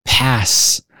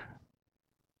pass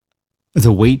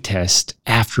the weight test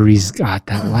after he's got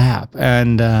that lap?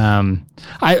 And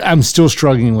I'm still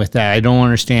struggling with that. I don't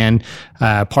understand.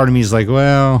 Part of me is like,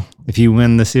 well, if you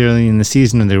win this early in the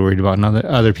season and they're worried about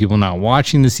other people not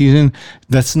watching the season,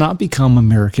 let's not become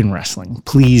American wrestling.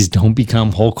 Please don't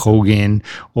become Hulk Hogan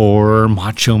or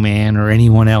Macho Man or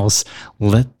anyone else.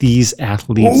 Let these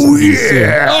athletes. Oh,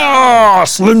 yeah. Oh,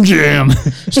 Slim Jim.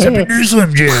 Step into your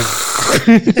Slim Jim.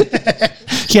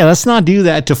 Yeah, let's not do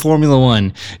that to Formula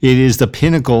One. It is the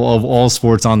pinnacle of all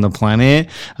sports on the planet.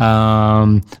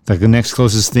 The next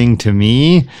closest thing to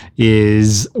me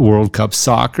is World Cup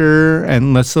soccer,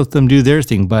 and let's let them do their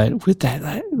thing. But with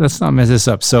that, let's not mess this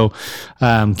up. So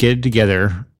get it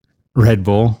together, Red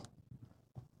Bull,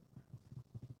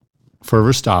 for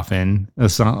Verstappen.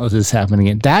 Let's not let this happen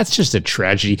again. That's just a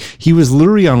tragedy. He was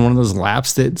literally on one of those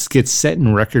laps that gets set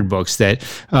in record books that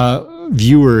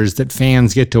viewers, that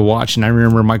fans get to watch. And I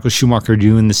remember Michael Schumacher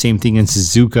doing the same thing in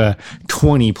Suzuka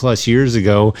 20 plus years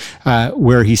ago,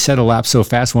 where he set a lap so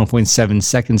fast, 1.7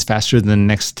 seconds faster than the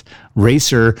next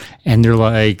racer. And they're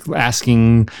like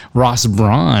asking Ross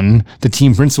Brawn, the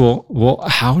team principal, well,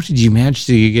 how did you manage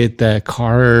to get the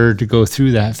car to go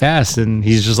through that fast? And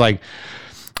he's just like,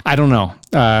 I don't know.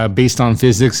 Based on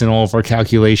physics and all of our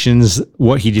calculations,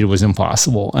 what he did was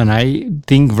impossible. And I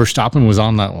think Verstappen was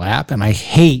on that lap, and I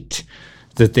hate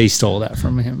that they stole that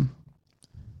from him.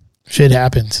 Shit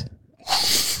happens.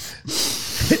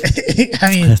 I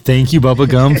mean, thank you, Bubba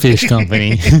Gum Fish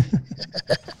Company.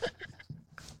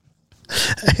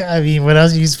 I mean, what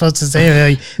else are you supposed to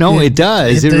say? Like, no, it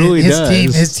does. It really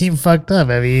does. His team fucked up.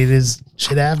 I mean,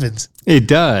 shit happens. It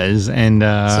does. And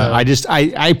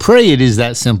I pray it is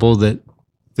that simple, that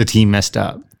the team messed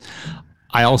up.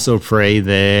 I also pray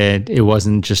that it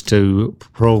wasn't just to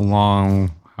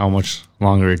prolong how much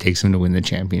longer it takes him to win the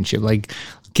championship. Like,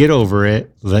 get over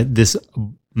it. Let this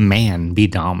man be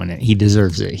dominant. He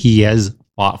deserves it. He has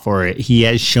fought for it. He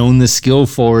has shown the skill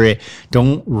for it.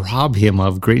 Don't rob him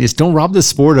of greatness. Don't rob the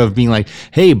sport of being like,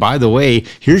 hey, by the way,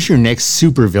 here's your next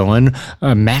supervillain,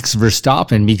 Max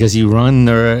Verstappen, because he run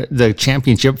the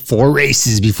championship 4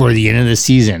 races before the end of the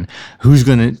season. Who's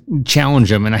going to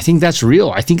challenge him? And I think that's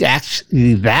real. I think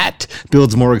actually that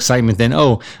builds more excitement than,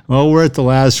 we're at the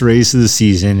last race of the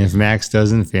season. If Max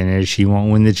doesn't finish, he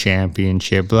won't win the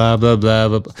championship, blah, blah, blah,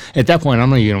 blah, blah. At that point, I'm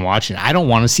not even watching. I don't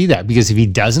want to see that, because if he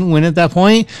doesn't win at that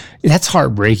point, that's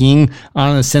heartbreaking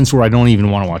on a sense where I don't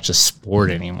even want to watch the sport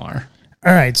anymore.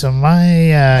 All right, so my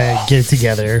get it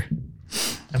together.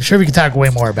 I'm sure we can talk way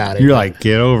more about it. You're like,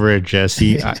 get over it,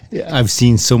 Jesse. I've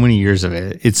seen so many years of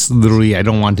it. It's literally, I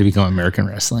don't want to become American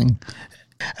wrestling.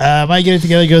 My get it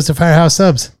together goes to Firehouse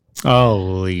Subs.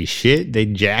 Holy shit, they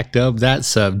jacked up that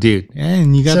sub, dude.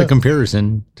 And you got the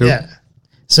comparison. Yeah.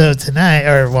 So tonight,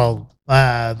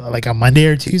 like on Monday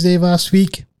or Tuesday of last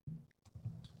week,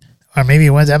 or maybe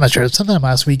Wednesday, I'm not sure. Sometime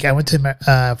last week, I went to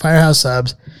Firehouse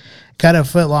Subs, got a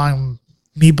foot-long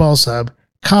meatball sub,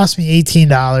 cost me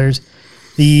 $18.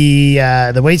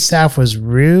 The wait staff was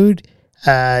rude.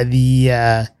 They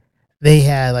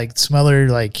had like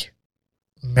smothered like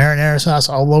marinara sauce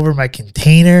all over my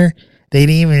container. They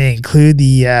didn't even include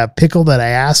the pickle that I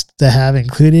asked to have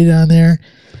included on there.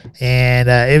 And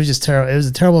it was just terrible. It was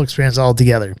a terrible experience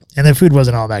altogether. And the food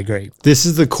wasn't all that great. This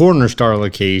is the Corner Star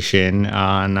location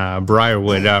on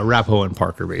Briarwood, Rapo and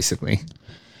Parker, basically.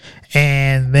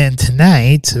 And then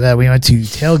tonight, we went to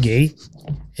Tailgate.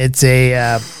 It's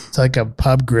it's like a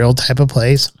pub grill type of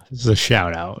place. This is a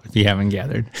shout out if you haven't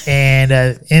gathered. And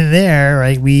in there,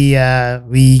 right, we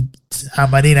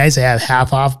on Monday nights they have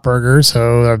half off burgers.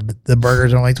 So the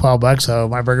burgers are only $12. So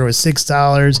my burger was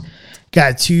 $6.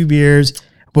 Got 2 beers.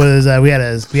 We had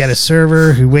a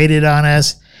server who waited on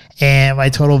us, and my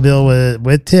total bill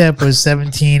with tip was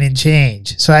 17 and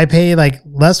change. So I paid like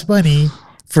less money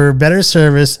for better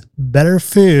service, better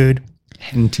food,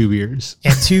 And 2 beers.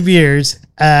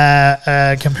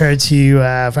 Compared to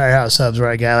Firehouse Subs, where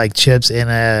I got like chips and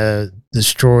a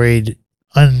destroyed,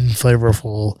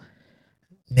 unflavorful,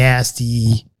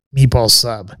 nasty meatball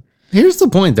sub. Here's the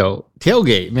point, though.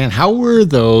 Tailgate, man, how were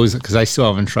those? Because I still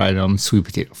haven't tried them. Sweet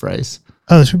potato fries.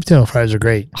 Oh, the sweet potato fries are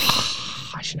great.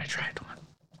 I should have tried one.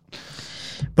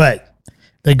 But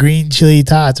the green chili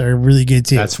tots are really good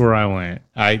too. That's where I went.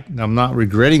 I'm not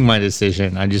regretting my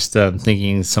decision. I just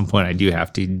thinking at some point I do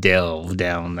have to delve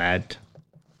down that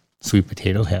sweet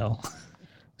potato hell.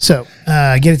 So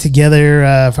get it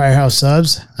together, Firehouse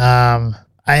Subs.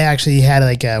 I actually had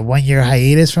like a 1 year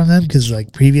hiatus from them because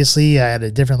like previously I had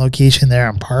a different location there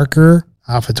in Parker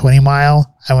off of 20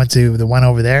 Mile. I went to the one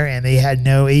over there and they had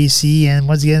no AC, and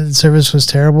once again the service was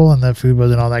terrible and the food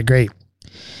wasn't all that great.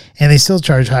 And they still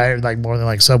charge higher, like more than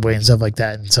like Subway and stuff like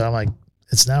that. And so I'm like,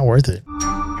 it's not worth it.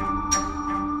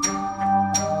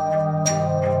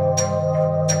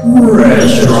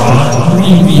 Restaurant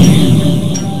review.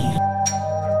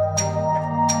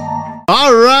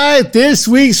 All right, this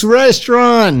week's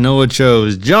restaurant, Noah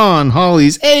chose John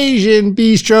Hawley's Asian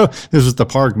Bistro. This was the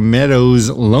Park Meadows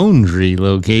Laundry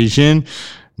location.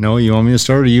 Noah, you want me to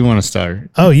start or you want to start?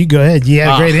 Oh, you go ahead. You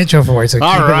had a great intro for it. So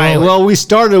All right. Well, we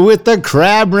started with the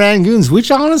crab rangoons, which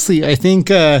honestly, I think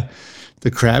the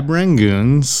crab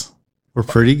rangoons were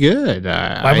pretty good.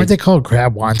 Why weren't they called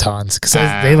crab wontons? Because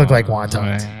they look like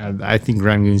wontons. I think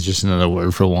rangoon is just another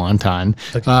word for wonton.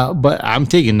 Okay. But I'm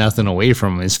taking nothing away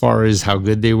from them as far as how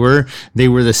good they were. They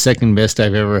were the second best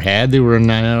I've ever had. They were a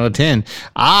 9 out of 10.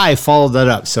 I followed that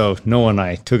up. So Noah and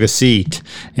I took a seat,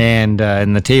 and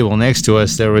in the table next to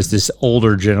us, there was this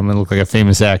older gentleman, looked like a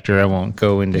famous actor. I won't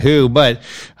go into who, but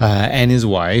and his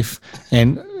wife.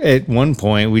 And at one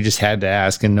point, we just had to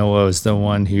ask, and Noah was the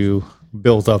one who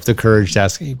built up the courage to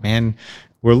ask, hey, man,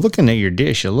 we're looking at your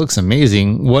dish. It looks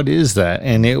amazing. What is that?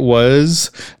 And it was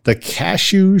the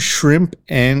cashew shrimp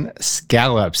and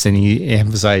scallops. And he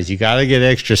emphasized, you got to get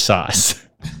extra sauce.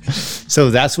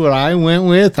 So that's what I went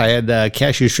with. I had the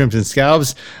cashew shrimp and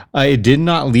scallops. It did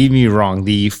not leave me wrong.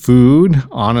 The food,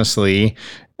 honestly,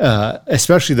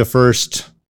 especially the first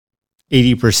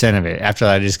 80% of it. After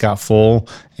that, I just got full.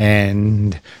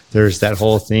 And there's that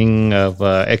whole thing of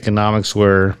economics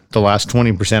where the last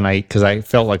 20% I ate because I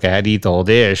felt like I had to eat the whole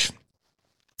dish.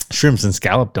 Shrimps and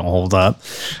scallop don't hold up.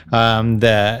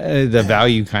 The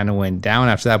value kind of went down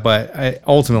after that. But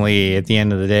ultimately, at the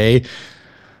end of the day,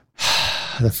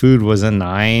 the food was a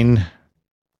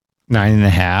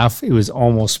 9.5. It was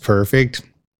almost perfect.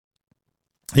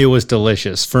 It was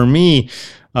delicious. For me,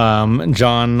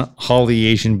 John Hawley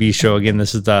Asian Bistro, again,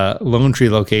 this is the Lone Tree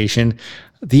location.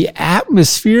 The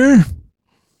atmosphere,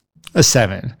 a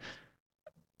 7.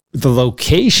 The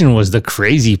location was the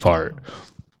crazy part.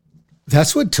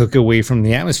 That's what took away from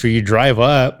the atmosphere. You drive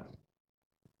up,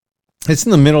 it's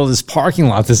in the middle of this parking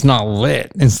lot that's not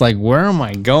lit. It's like, where am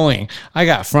I going? I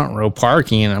got front row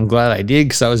parking, and I'm glad I did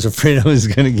because I was afraid I was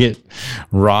going to get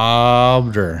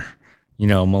robbed or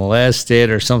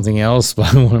molested or something else by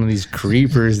one of these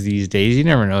creepers these days. You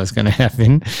never know what's going to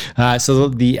happen. So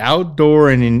the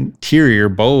outdoor and interior,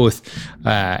 both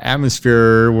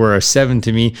atmosphere were a 7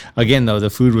 to me. Again, though, the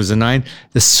food was a 9.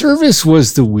 The service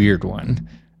was the weird one.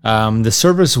 The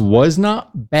service was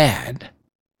not bad,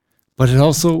 but it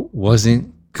also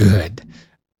wasn't good.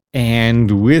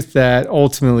 And with that,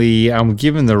 ultimately, I'm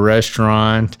giving the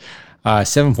restaurant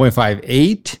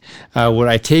 7.58. Would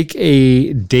I take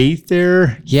a date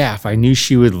there? Yeah, if I knew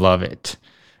she would love it.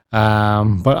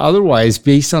 But otherwise,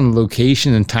 based on the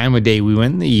location and time of day, we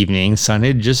went in the evening. Sun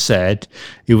had just set.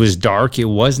 It was dark. It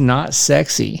was not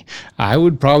sexy. I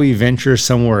would probably venture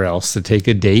somewhere else to take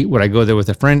a date. Would I go there with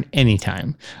a friend?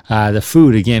 Anytime. The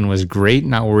food, again, was great.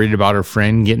 Not worried about her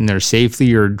friend getting there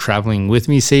safely or traveling with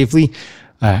me safely.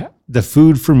 The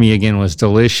food for me, again, was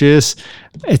delicious.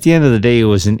 At the end of the day, it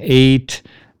was an 8.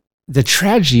 The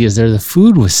tragedy is the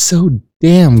food was so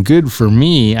damn good for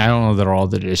me. I don't know that all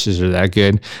the dishes are that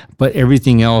good, but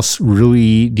everything else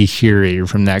really deteriorated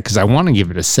from that because I want to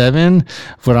give it a 7,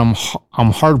 but I'm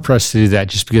hard pressed to do that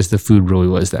just because the food really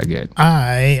was that good.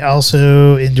 I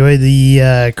also enjoyed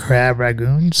the crab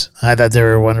rangoons. I thought they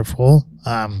were wonderful.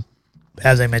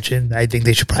 As I mentioned, I think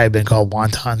they should probably have been called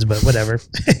wontons, but whatever.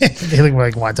 They look more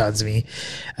like wontons to me.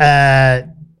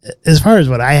 As far as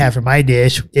what I have for my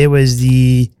dish, it was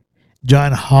the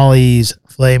John Hawley's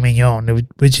filet mignon,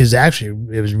 which is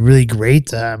actually, it was really great.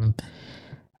 The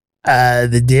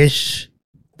dish,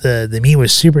 the meat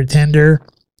was super tender.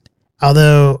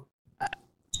 Although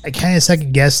I kind of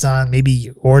second guessed on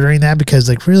maybe ordering that because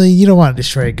like really you don't want to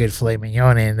destroy a good filet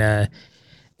mignon and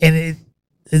it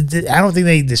I don't think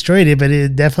they destroyed it, but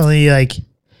it definitely like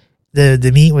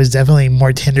the meat was definitely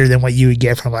more tender than what you would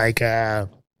get from like a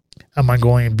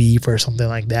Mongolian beef or something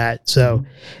like that. So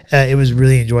it was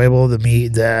really enjoyable. The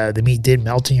meat did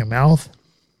melt in your mouth.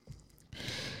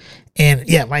 And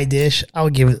yeah, my dish, I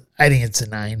think it's a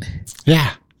 9.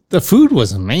 Yeah. The food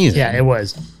was amazing. Yeah, it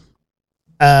was.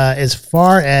 As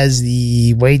far as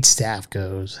the wait staff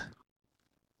goes,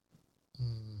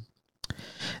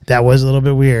 that was a little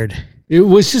bit weird. It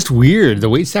was just weird. The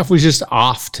wait staff was just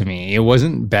off to me. It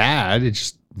wasn't bad. It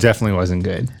just definitely wasn't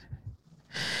good.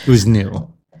 It was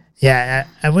new. Yeah,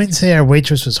 I wouldn't say our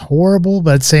waitress was horrible,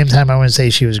 but at the same time, I wouldn't say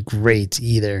she was great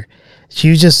either. She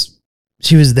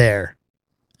was there.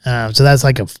 So that's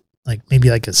maybe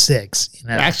like a 6. You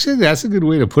know? Actually, that's a good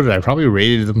way to put it. I probably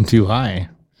rated them too high.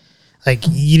 Like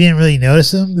you didn't really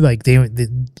notice them. Like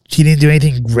she didn't do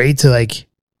anything great to like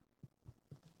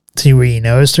to where you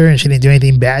noticed her, and she didn't do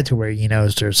anything bad to where you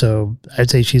noticed her. So I'd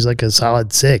say she's like a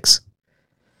solid 6.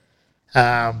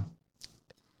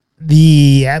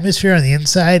 The atmosphere on the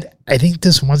inside, I think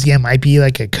this once again might be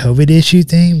like a COVID issue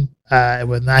thing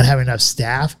with not having enough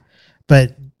staff,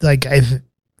 but like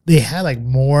they had like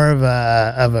more of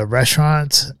a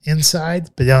restaurant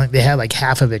inside, but they had like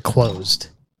half of it closed.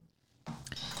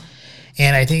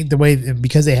 And I think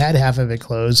because they had half of it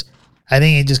closed, I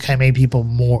think it just kind of made people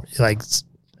more like,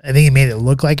 I think it made it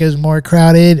look like it was more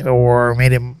crowded or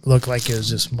made it look like it was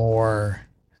just more,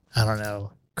 I don't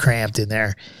know, cramped in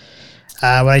there.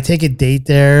 When I take a date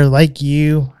there, like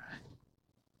you,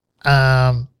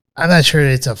 I'm not sure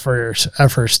it's a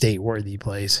first date worthy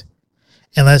place,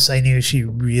 unless I knew she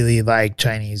really liked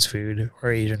Chinese food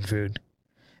or Asian food.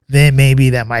 Then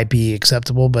maybe that might be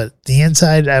acceptable. But the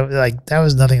inside, that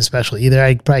was nothing special either.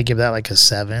 I'd probably give that like a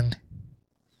 7.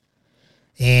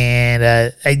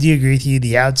 And I do agree with you.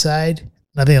 The outside,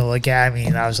 nothing to look at. I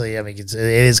mean, obviously, it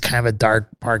is kind of a dark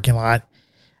parking lot.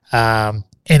 And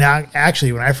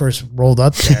actually, when I first rolled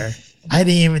up there, I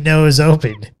didn't even know it was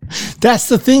open. That's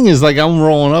the thing is like I'm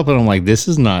rolling up and I'm like, this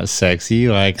is not sexy.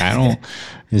 Like I don't.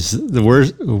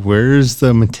 Where's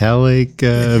the metallic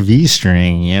V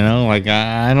string? You know, like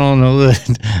I don't know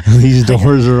that these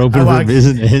doors are open for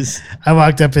business. I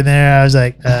walked up in there. I was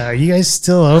like, "Are you guys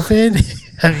still open?"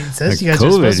 I mean, it says like you guys COVID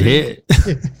are supposed to be.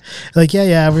 hit. Like,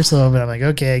 yeah, we're still open. I'm like,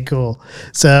 okay, cool.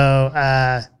 So,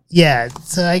 yeah.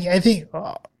 So I think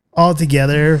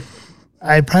altogether,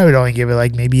 I probably would only give it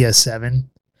like maybe a 7.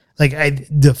 Like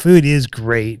the food is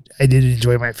great. I did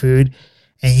enjoy my food.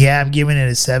 And yeah, I'm giving it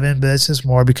a 7, but that's just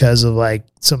more because of like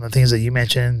some of the things that you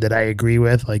mentioned that I agree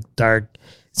with, like dark.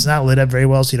 It's not lit up very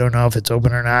well, so you don't know if it's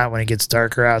open or not when it gets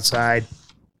darker outside.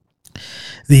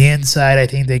 The inside, I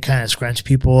think they kind of scrunched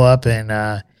people up and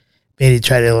made it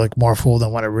try to look more full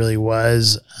than what it really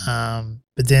was.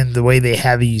 But then the way they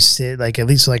have you sit, like at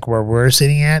least like where we're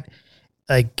sitting at,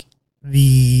 like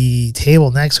the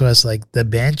table next to us, like the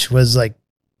bench was like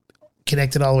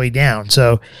connected all the way down.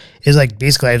 So it's like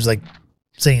basically I was like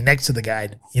sitting next to the guy,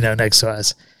 next to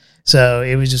us. So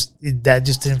it was that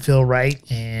just didn't feel right.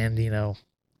 And,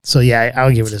 so yeah,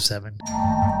 I'll give it a 7.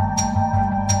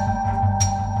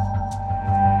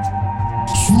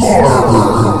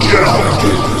 Smarter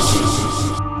challenges.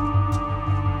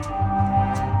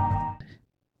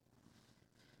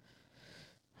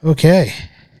 Okay.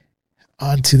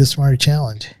 On to the Smarter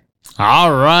Challenge.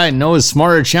 All right, Noah's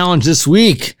Smarter Challenge this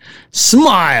week.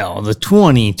 Smile, the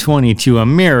 2022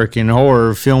 American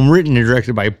horror film written and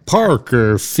directed by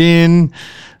Parker Finn,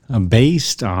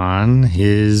 based on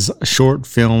his short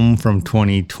film from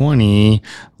 2020,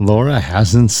 Laura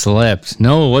Hasn't Slept.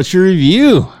 Noah, what's your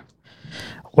review?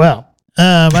 Well,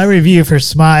 my review for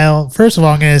Smile, first of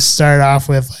all, I'm going to start off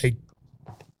with like,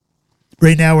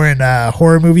 right now we're in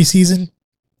horror movie season.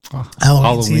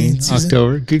 Halloween season.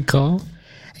 October. Good call.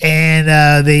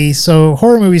 And so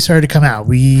horror movies started to come out.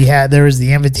 There was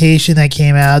The Invitation that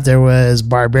came out. There was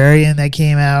Barbarian that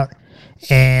came out.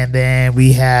 And then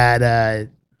we had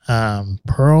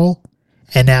Pearl.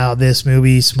 And now this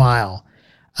movie, Smile.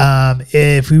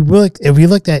 If we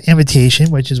looked at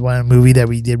Invitation, which is one movie that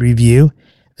we did review,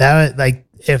 that was like,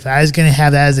 if I was going to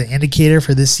have that as an indicator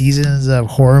for this seasons of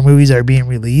horror movies that are being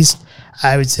released,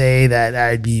 I would say that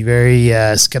I'd be very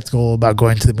skeptical about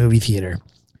going to the movie theater.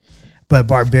 But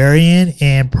Barbarian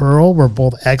and Pearl were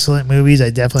both excellent movies. I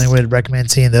definitely would recommend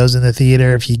seeing those in the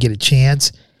theater if you get a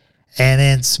chance. And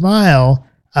then Smile,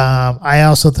 I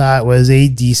also thought was a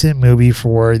decent movie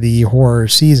for the horror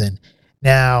season.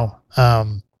 Now,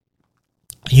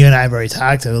 you and I have already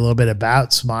talked a little bit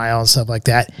about Smile and stuff like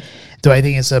that. Do I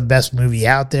think it's the best movie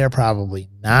out there? Probably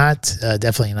not.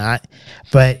 Definitely not.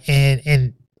 But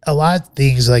in a lot of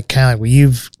things, like kind of like what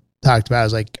you've talked about,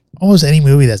 is like almost any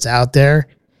movie that's out there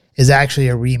is actually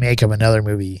a remake of another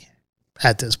movie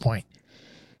at this point.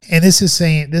 And this is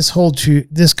saying this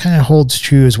kind of holds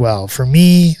true as well. For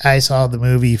me, I saw the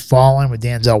movie Fallen with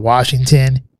Denzel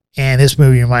Washington, and this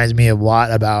movie reminds me a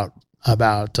lot about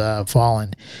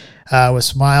Fallen. With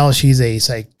Smile, she's a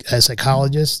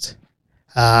psychologist,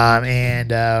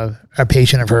 and a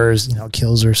patient of hers,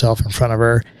 kills herself in front of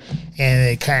her, and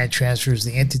it kind of transfers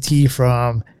the entity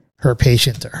from her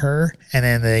patient to her, and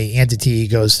then the entity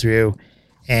goes through,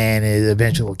 and it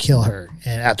eventually will kill her,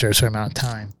 and after a certain amount of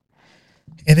time.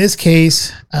 In this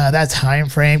case, that time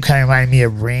frame kind of reminded me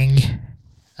of Ring,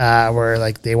 where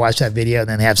like they watch that video and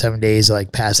then they have 7 days to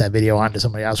like pass that video on to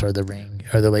somebody else, or the Ring,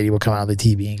 or the lady will come out of the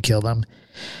TV and kill them.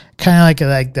 Kind of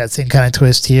like that same kind of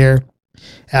twist here.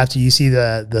 After you see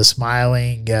the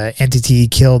smiling entity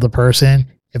kill the person,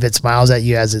 if it smiles at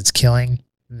you as it's killing,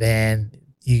 then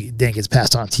it gets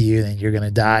passed on to you, then you're gonna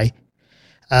die.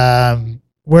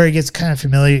 Where it gets kind of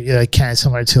familiar, kind of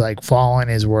similar to like Fallen,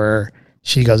 is where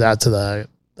she goes out to the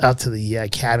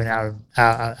cabin out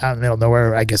in the middle of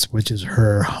nowhere, I guess, which is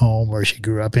her home where she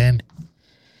grew up in,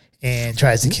 and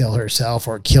tries to kill herself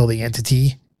or kill the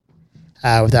entity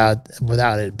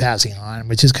without it passing on,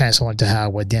 which is kind of similar to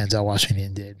what Denzel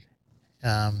Washington did.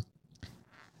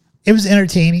 It was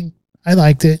entertaining. I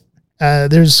liked it.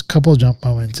 There's a couple of jump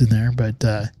moments in there, but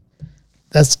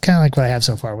that's kind of like what I have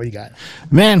so far. What do you got?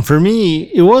 Man, for me,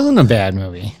 it wasn't a bad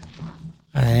movie.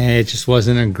 It just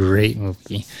wasn't a great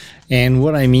movie. And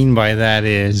what I mean by that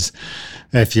is,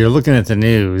 if you're looking at the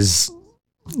news,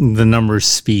 the numbers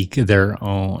speak their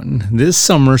own. This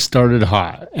summer started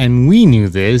hot, and we knew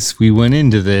this. We went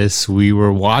into this. We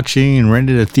were watching and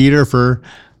rented a theater for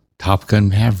Top Gun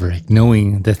Maverick,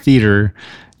 knowing the theater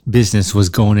business was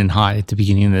going in hot at the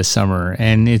beginning of the summer,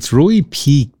 and it's really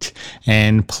peaked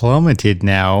and plummeted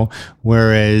now,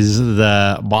 whereas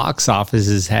the box office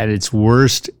has had its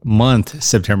worst month,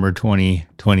 September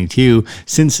 2022,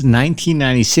 since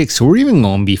 1996. So we're even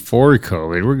going before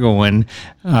COVID. We're going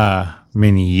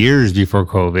many years before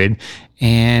COVID,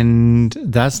 and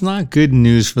that's not good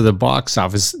news for the box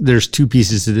office. There's two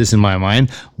pieces to this in my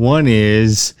mind. One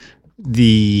is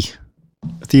the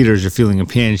theaters are feeling a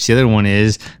pinch. The other one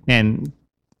is, man,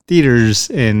 theaters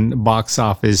and box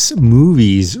office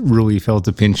movies really felt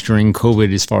a pinch during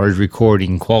COVID as far as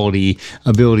recording quality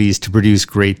abilities to produce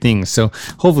great things. So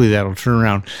hopefully that'll turn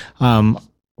around.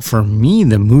 For me,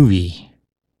 the movie,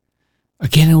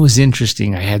 again, it was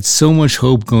interesting. I had so much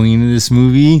hope going into this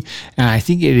movie, and I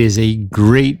think it is a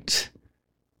great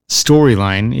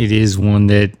storyline. It is one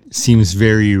that seems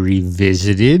very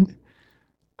revisited.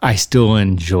 I still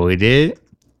enjoyed it.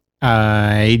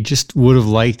 I just would have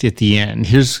liked at the end.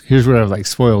 Here's what I would like.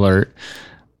 Spoiler alert.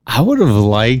 I would have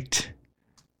liked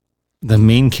the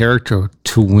main character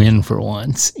to win for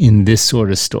once in this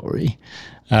sort of story.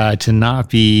 To not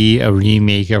be a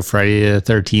remake of Friday the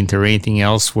 13th or anything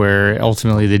else where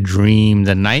ultimately the dream,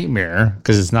 the nightmare,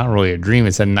 because it's not really a dream,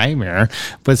 it's a nightmare,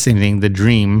 but same thing, the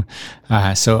dream.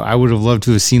 So I would have loved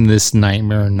to have seen this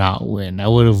nightmare not win. I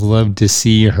would have loved to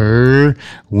see her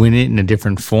win it in a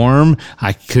different form.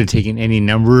 I could have taken any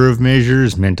number of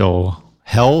measures, mental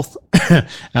health,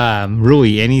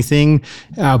 really anything,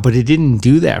 but it didn't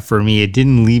do that for me. It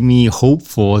didn't leave me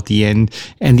hopeful at the end.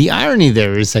 And the irony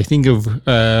there is, I think of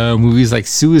movies like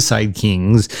Suicide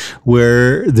Kings,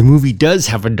 where the movie does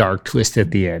have a dark twist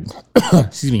at the end.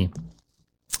 Excuse me.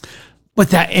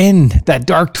 But that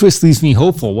dark twist leaves me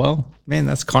hopeful. Well, man,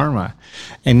 that's karma.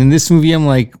 And in this movie, I'm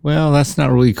like, well, that's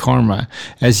not really karma.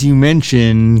 As you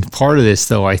mentioned, part of this,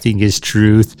 though, I think is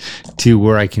truth to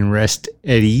where I can rest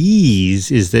at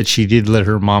ease, is that she did let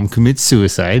her mom commit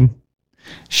suicide.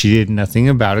 She did nothing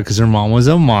about it because her mom was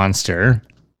a monster.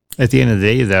 At the end of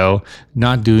the day, though,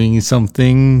 not doing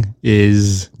something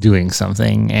is doing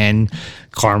something, and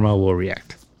karma will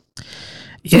react.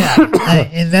 Yeah,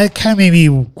 and that kind of made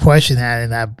me question that in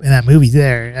that movie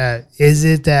there. Is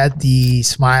it that the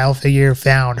Smile figure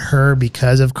found her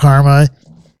because of karma,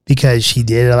 because she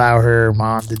did allow her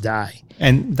mom to die?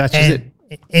 And that's just it.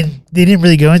 And they didn't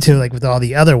really go into it like with all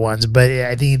the other ones, but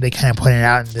I think they kind of pointed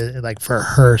out like for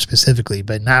her specifically,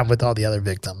 but not with all the other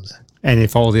victims. And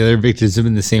if all the other victims have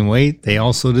been the same way, they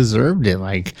also deserved it.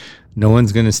 Like, no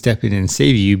one's going to step in and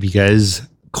save you because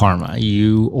karma.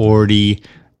 You already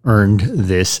earned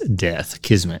this death,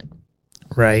 kismet.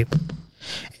 Right.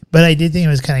 But I did think it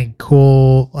was kind of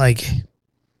cool. Like,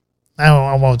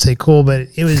 I won't say cool, but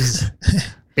it was.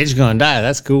 Bitch gonna die.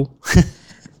 That's cool.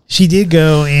 she did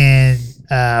go and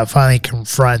finally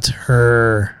confront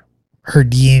her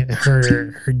demon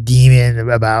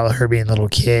about her being a little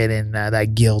kid and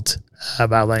that guilt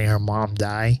about letting her mom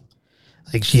die.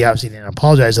 Like, she obviously didn't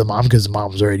apologize to the mom because the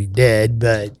mom was already dead,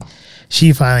 but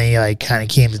she finally like kind of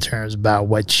came to terms about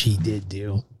what she did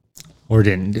do or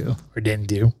didn't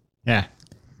do. Yeah,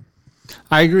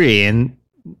 I agree, and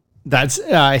that's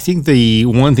I think the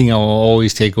one thing I'll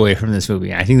always take away from this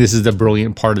movie, I think this is the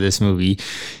brilliant part of this movie,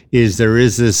 is there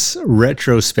is this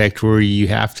retrospect where you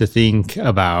have to think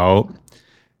about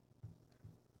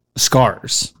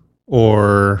scars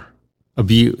or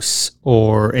abuse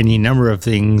or any number of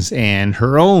things, and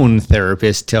her own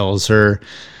therapist tells her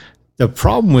the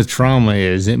problem with trauma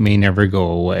is it may never go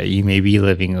away. You may be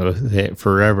living with it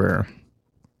forever.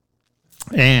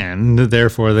 And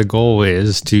therefore, the goal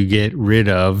is to get rid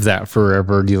of that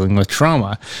forever dealing with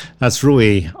trauma. That's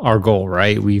really our goal,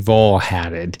 right? We've all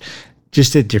had it,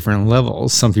 just at different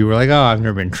levels. Some people are like, oh, I've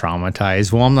never been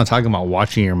traumatized. Well, I'm not talking about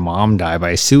watching your mom die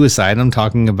by suicide. I'm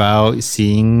talking about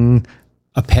seeing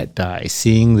a pet die,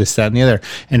 seeing this, that, and the other.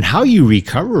 And how you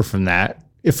recover from that,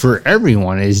 if for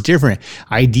everyone, is different.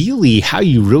 Ideally, how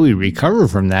you really recover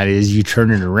from that is you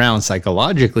turn it around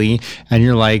psychologically and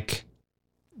you're like,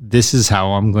 this is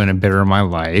how I'm going to better my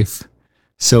life.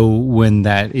 So when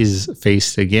that is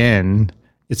faced again,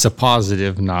 it's a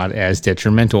positive, not as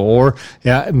detrimental. Or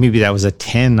maybe that was a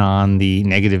 10 on the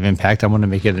negative impact. I'm going to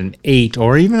make it an 8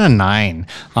 or even a 9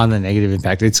 on the negative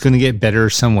impact. It's going to get better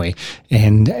some way.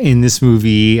 And in this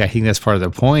movie, I think that's part of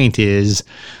the point is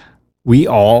we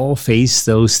all face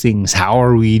those things. How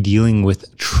are we dealing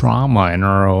with trauma in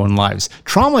our own lives?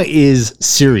 Trauma is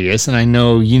serious, and I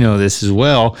know you know this as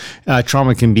well.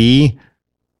 Trauma can be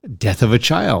death of a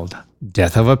child,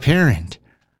 death of a parent,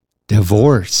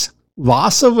 divorce.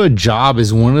 Loss of a job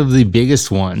is one of the biggest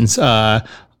ones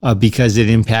because it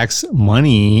impacts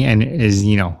money and is,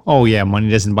 oh yeah, money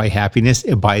doesn't buy happiness.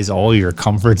 It buys all your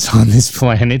comforts on this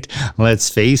planet. Let's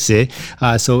face it.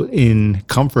 So in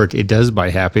comfort, it does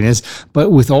buy happiness. But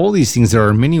with all these things, there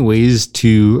are many ways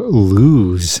to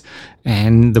lose.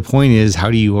 And the point is, how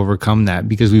do you overcome that?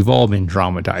 Because we've all been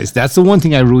traumatized. That's the one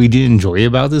thing I really did enjoy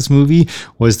about this movie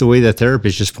was the way the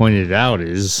therapist just pointed it out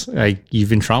is like, you've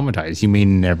been traumatized. You may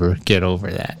never get over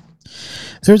that.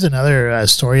 There's another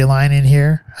storyline in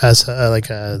here, like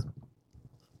a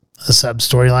sub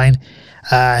storyline,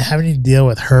 having to deal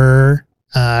with her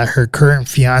current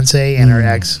fiance and her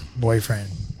ex boyfriend.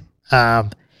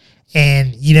 And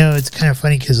it's kind of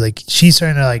funny because like she's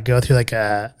starting to like go through like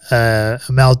a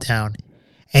meltdown,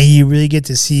 and you really get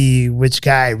to see which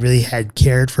guy really had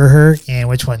cared for her and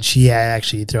which one she had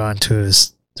actually thrown to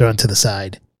the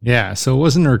side. Yeah, so it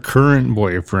wasn't her current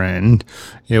boyfriend.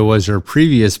 It was her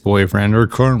previous boyfriend, her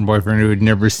current boyfriend who had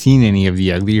never seen any of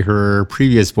the ugly, her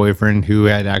previous boyfriend who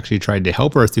had actually tried to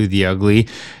help her through the ugly.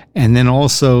 And then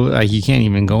also, like, you can't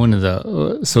even go into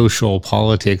the social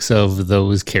politics of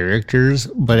those characters,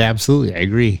 but absolutely, I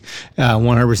agree,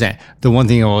 100%. The one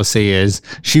thing I will say is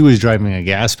she was driving a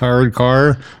gas-powered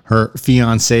car. Her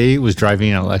fiancé was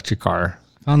driving an electric car.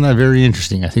 I found that very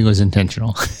interesting. I think it was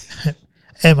intentional.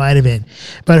 It might have been,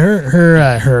 but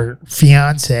her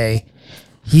fiance,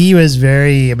 he was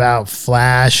very about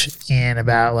flash and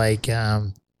about like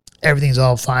everything's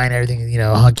all fine, everything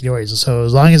hunky dory. So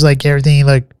as long as like everything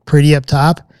looked pretty up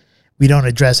top, we don't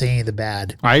address any of the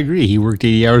bad. I agree. He worked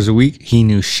 80 hours a week. He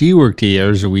knew she worked 80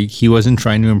 hours a week. He wasn't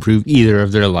trying to improve either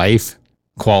of their life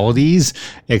qualities,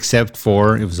 except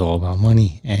for it was all about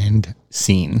money and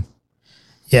scene.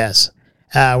 Yes,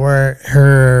 where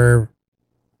her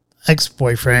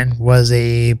ex-boyfriend was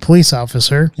a police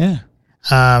officer. Yeah.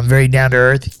 Very down to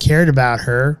earth, cared about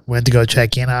her, went to go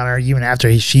check in on her even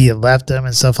after she had left him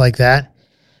and stuff like that.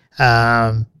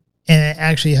 And it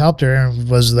actually helped her and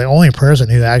was the only person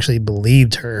who actually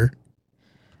believed her.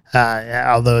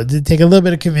 Although it did take a little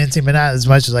bit of convincing, but not as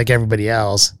much as like everybody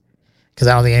else, because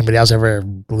I don't think anybody else ever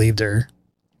believed her.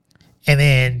 And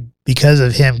then because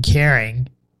of him caring,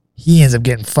 he ends up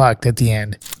getting fucked at the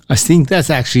end. I think that's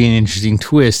actually an interesting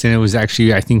twist. And it was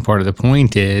actually, I think part of the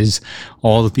point is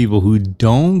all the people who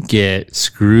don't get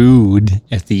screwed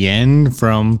at the end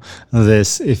from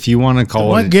this, if you want to call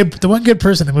the one good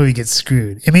person in the movie gets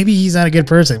screwed. And maybe he's not a good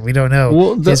person. We don't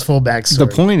know his full backstory. The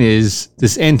point is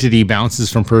this entity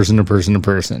bounces from person to person to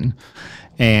person.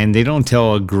 And they don't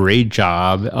tell a great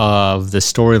job of the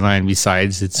storyline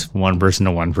besides it's one person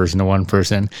to one person to one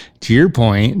person. To your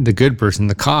point, the good person,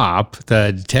 the cop,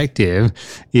 the detective,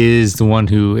 is the one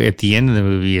who at the end of the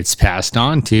movie it's passed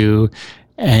on to.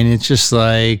 And it's just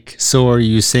like, so are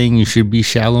you saying you should be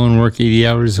shallow and work 80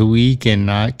 hours a week and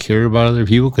not care about other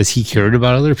people? Because he cared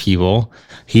about other people.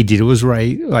 He did what was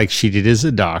right, like she did as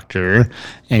a doctor.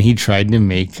 And he tried to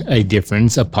make a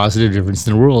difference, a positive difference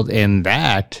in the world. And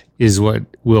that is what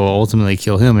will ultimately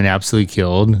kill him, and absolutely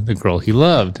killed the girl he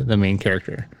loved, the main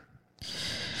character.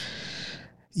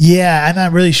 Yeah, I'm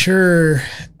not really sure.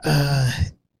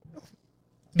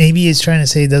 Maybe it's trying to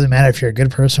say it doesn't matter if you're a good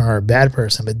person or a bad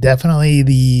person, but definitely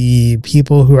the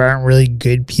people who aren't really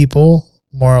good people,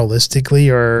 moralistically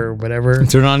or whatever.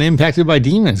 They're not impacted by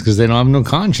demons because they don't have no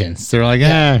conscience. They're like,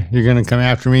 you're going to come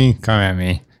after me, come at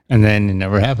me. And then it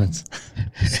never happens.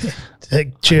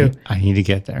 True. I need to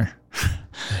get there.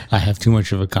 I have too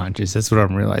much of a conscience. That's what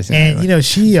I'm realizing. And,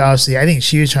 she obviously, I think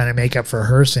she was trying to make up for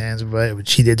her sins, but what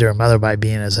she did to her mother by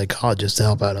being a psychologist to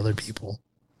help out other people.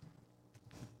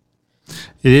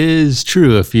 It is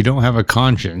true. If you don't have a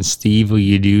conscience, the evil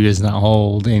you do does not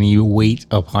hold any weight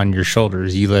upon your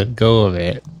shoulders. You let go of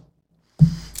it.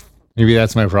 Maybe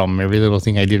that's my problem. Every little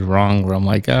thing I did wrong where I'm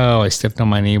like, oh, I stepped on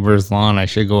my neighbor's lawn. I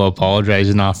should go apologize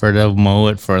and offer to mow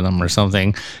it for them or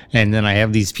something. And then I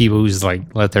have these people who's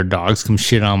like, let their dogs come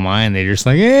shit on mine. They're just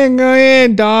like, hey, go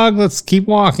ahead, dog. Let's keep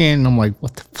walking. And I'm like,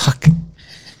 what the fuck?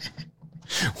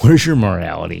 Where's your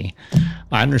morality?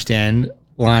 I understand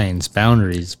lines,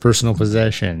 boundaries, personal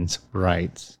possessions,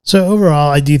 rights. So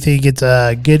overall, I do think it's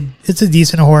a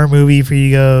decent horror movie for you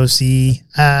to go see.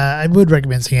 I would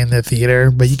recommend seeing it in the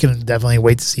theater, but you can definitely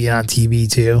wait to see it on TV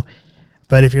too.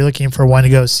 But if you're looking for one to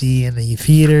go see in the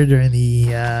theater during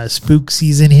the spook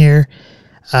season here,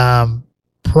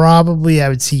 probably I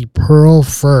would see Pearl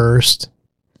first,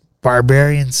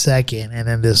 Barbarian second, and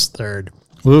then this third.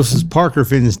 Well, this is Parker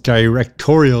Finn's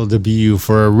directorial debut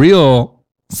for a real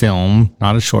film,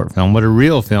 not a short film, but a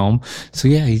real film. So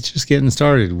yeah, he's just getting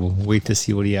started. We'll wait to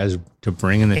see what he has to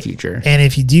bring in the future. And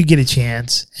if you do get a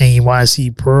chance and you want to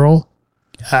see Pearl,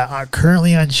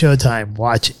 currently on Showtime,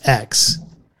 watch X.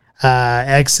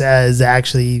 X is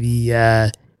actually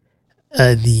the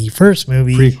first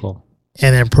movie Prequel,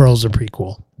 and then Pearl's a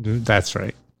prequel. That's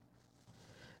right.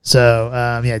 So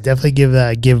definitely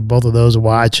give both of those a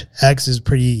watch. X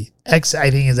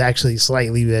I think is actually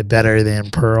slightly bit better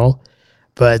than Pearl.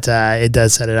 But it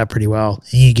does set it up pretty well.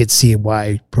 And you get to see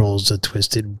why Pearl's a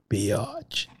twisted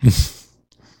biatch.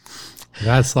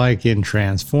 That's like in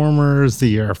Transformers,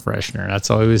 the air freshener.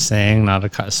 That's all he was saying, not a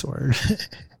cuss word.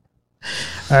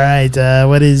 All right.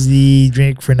 What is the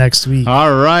drink for next week?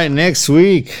 All right. Next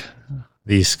week,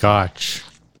 the Scotch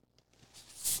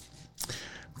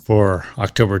for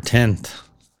October 10th,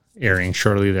 airing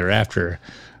shortly thereafter.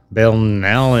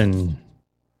 Balnallen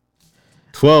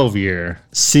 12-year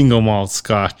single malt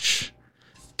Scotch.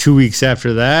 2 weeks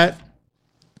after that,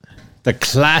 the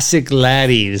classic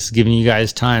laddies, giving you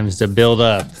guys times to build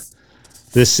up.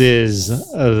 This is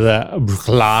the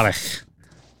Bruichladdich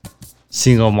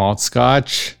single malt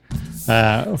Scotch.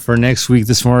 For next week,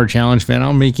 the Smarter Challenge, man,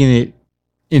 I'm making it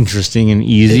interesting and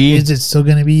easy. Is it still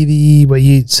going to be what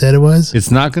you said it was?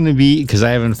 It's not going to be, because I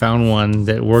haven't found one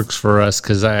that works for us,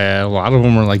 because a lot of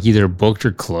them are like either booked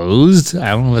or closed.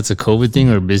 I don't know if that's a COVID thing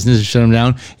or business shut them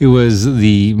down. It was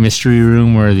the mystery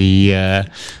room where the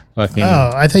fucking...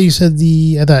 Oh, I thought you said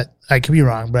I could be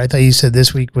wrong, but I thought you said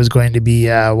this week was going to be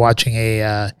watching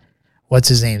a, what's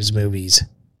his name's movies?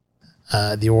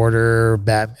 The Order,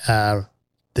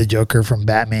 the Joker from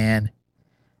Batman.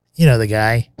 You know the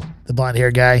guy, the blonde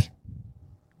hair guy,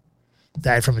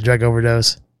 died from a drug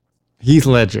overdose. Heath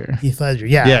Ledger.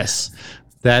 Yeah. Yes,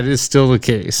 that is still the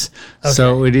case. Okay.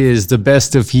 So it is the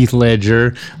best of Heath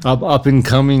Ledger. Up and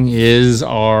coming is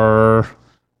our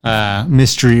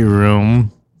mystery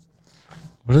room.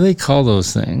 What do they call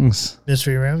those things?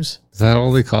 Mystery rooms? Is that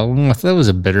all they call them? I thought that was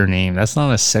a better name. That's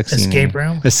not a sexy name. Escape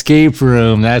room? Escape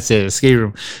room. That's it. Escape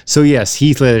room. So yes,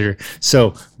 Heath Ledger.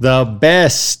 So the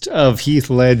best of Heath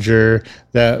Ledger,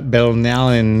 the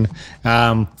Balnallen,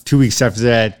 2 weeks after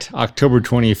that, October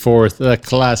 24th, the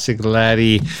classic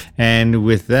laddie. And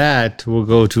with that, we'll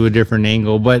go to a different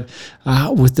angle. But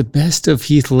with the best of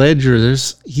Heath Ledger,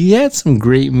 he had some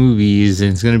great movies,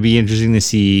 and it's going to be interesting to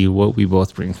see what we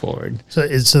both bring forward. So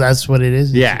that's what it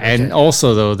is? Yeah, okay. And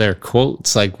also, though, their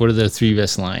quotes, like, what are the 3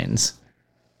 best lines?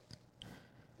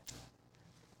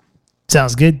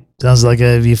 Sounds good. Sounds like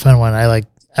it'd be a fun one. I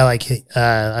like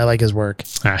his work.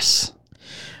 Yes.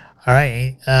 All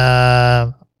right.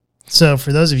 So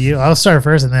for those of you, I'll start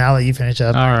first and then I'll let you finish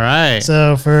up. All right.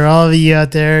 So for all of you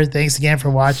out there, thanks again for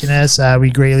watching us.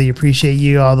 We greatly appreciate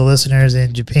you, all the listeners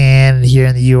in Japan and here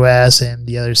in the U.S. and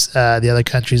the other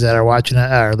countries that are watching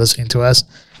or listening to us.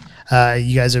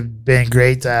 You guys have been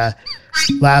great.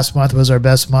 Last month was our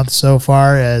best month so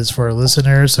far as for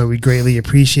listeners, so we greatly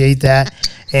appreciate that.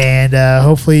 And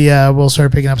hopefully we'll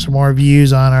start picking up some more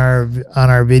views on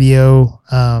our video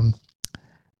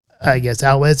I guess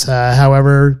outlets.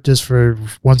 However, just for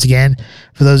once again,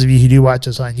 for those of you who do watch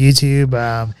us on YouTube,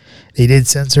 they did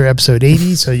censor episode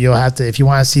 80, so you'll have to, if you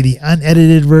want to see the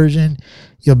unedited version,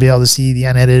 you'll be able to see the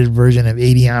unedited version of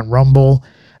 80 on Rumble.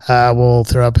 We'll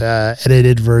throw up an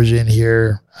edited version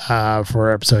here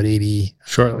for episode 80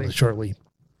 shortly.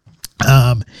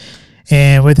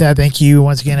 And with that, thank you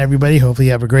once again, everybody. Hopefully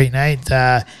you have a great night.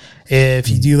 If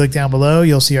you do look down below,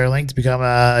 you'll see our link to become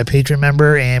a patron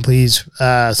member. And please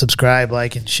subscribe,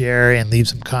 like, and share, and leave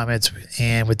some comments.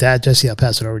 And with that, Jesse, I'll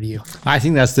pass it over to you. I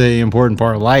think that's the important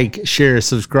part. Like, share,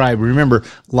 subscribe. Remember,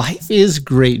 life is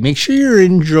great. Make sure you're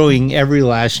enjoying every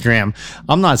last dram.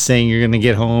 I'm not saying you're going to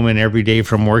get home and every day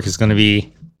from work is going to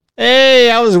be, hey,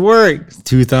 how was work?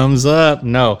 2 thumbs up.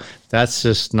 No, that's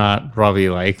just not probably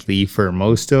likely for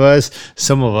most of us.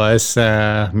 Some of us,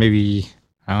 maybe,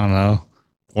 I don't know,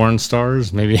 porn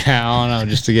stars, maybe, I don't know,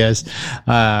 just to guess.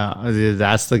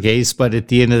 That's the case. But at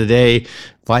the end of the day,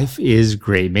 life is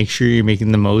great. Make sure you're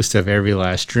making the most of every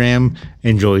last dram.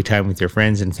 Enjoy time with your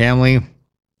friends and family.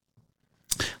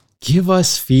 Give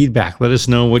us feedback. Let us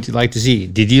know what you'd like to see.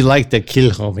 Did you like the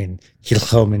Kilchoman?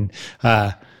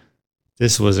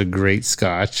 This was a great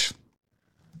Scotch.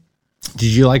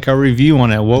 Did you like our review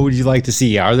on it? What would you like to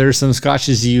see? Are there some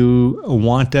Scotches you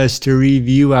want us to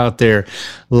review out there?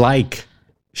 Like,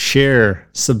 share,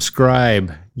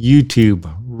 subscribe,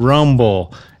 YouTube,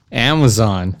 Rumble,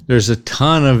 Amazon. There's a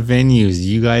ton of venues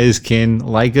you guys can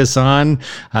like us on.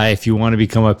 If you want to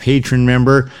become a patron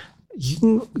member, you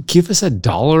can give us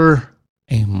 $1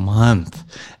 a month,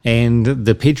 and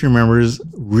the patron members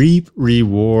reap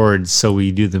rewards. So we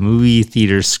do the movie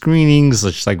theater screenings,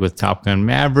 just like with Top Gun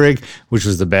Maverick, which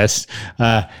was the best,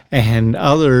 and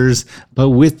others. But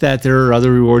with that, there are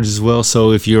other rewards as well.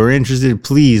 So if you're interested,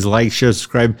 please like, share,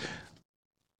 subscribe,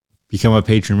 become a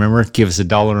patron member. Give us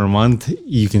 $1 a month.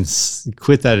 You can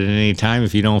quit that at any time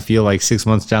if you don't feel like 6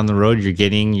 months down the road you're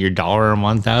getting your $1 a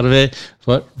month out of it.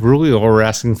 But really, all we're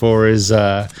asking for is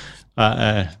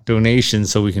donation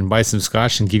so we can buy some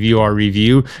Scotch and give you our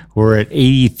review. We're at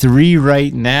 83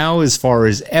 right now as far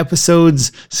as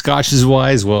episodes, Scotches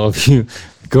wise. Well, if you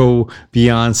go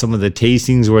beyond some of the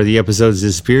tastings where the episodes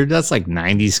disappeared, that's like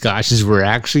 90 Scotches we're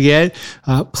actually at.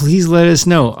 Please let us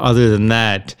know. Other than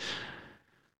that,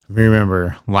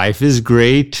 remember, life is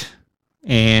great.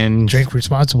 And drink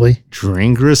responsibly.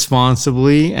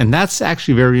 And that's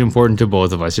actually very important to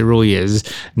both of us. It really is.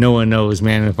 No one knows,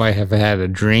 man, if I have had a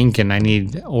drink and I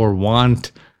need or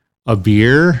want a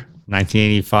beer,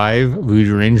 1985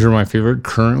 Voodoo Ranger, my favorite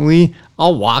currently,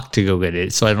 I'll walk to go get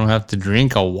it so I don't have to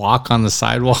drink. I'll walk on the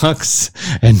sidewalks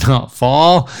and not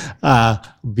fall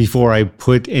before I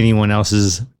put anyone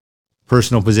else's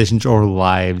personal positions or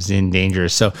lives in danger.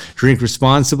 So drink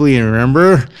responsibly, and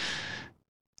remember,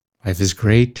 life is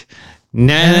great.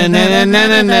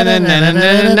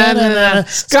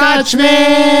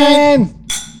 Scotchman!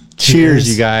 Cheers,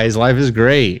 you guys. Life is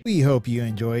great. We hope you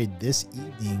enjoyed this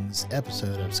evening's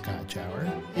episode of Scotch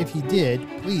Hour. If you did,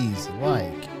 please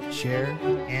like, share,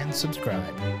 and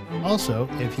subscribe. Also,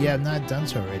 if you have not done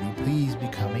so already, please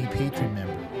become a patron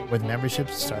member, with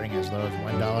memberships starting as low as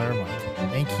 $1 a month.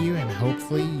 Thank you, and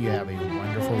hopefully you have a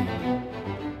wonderful evening.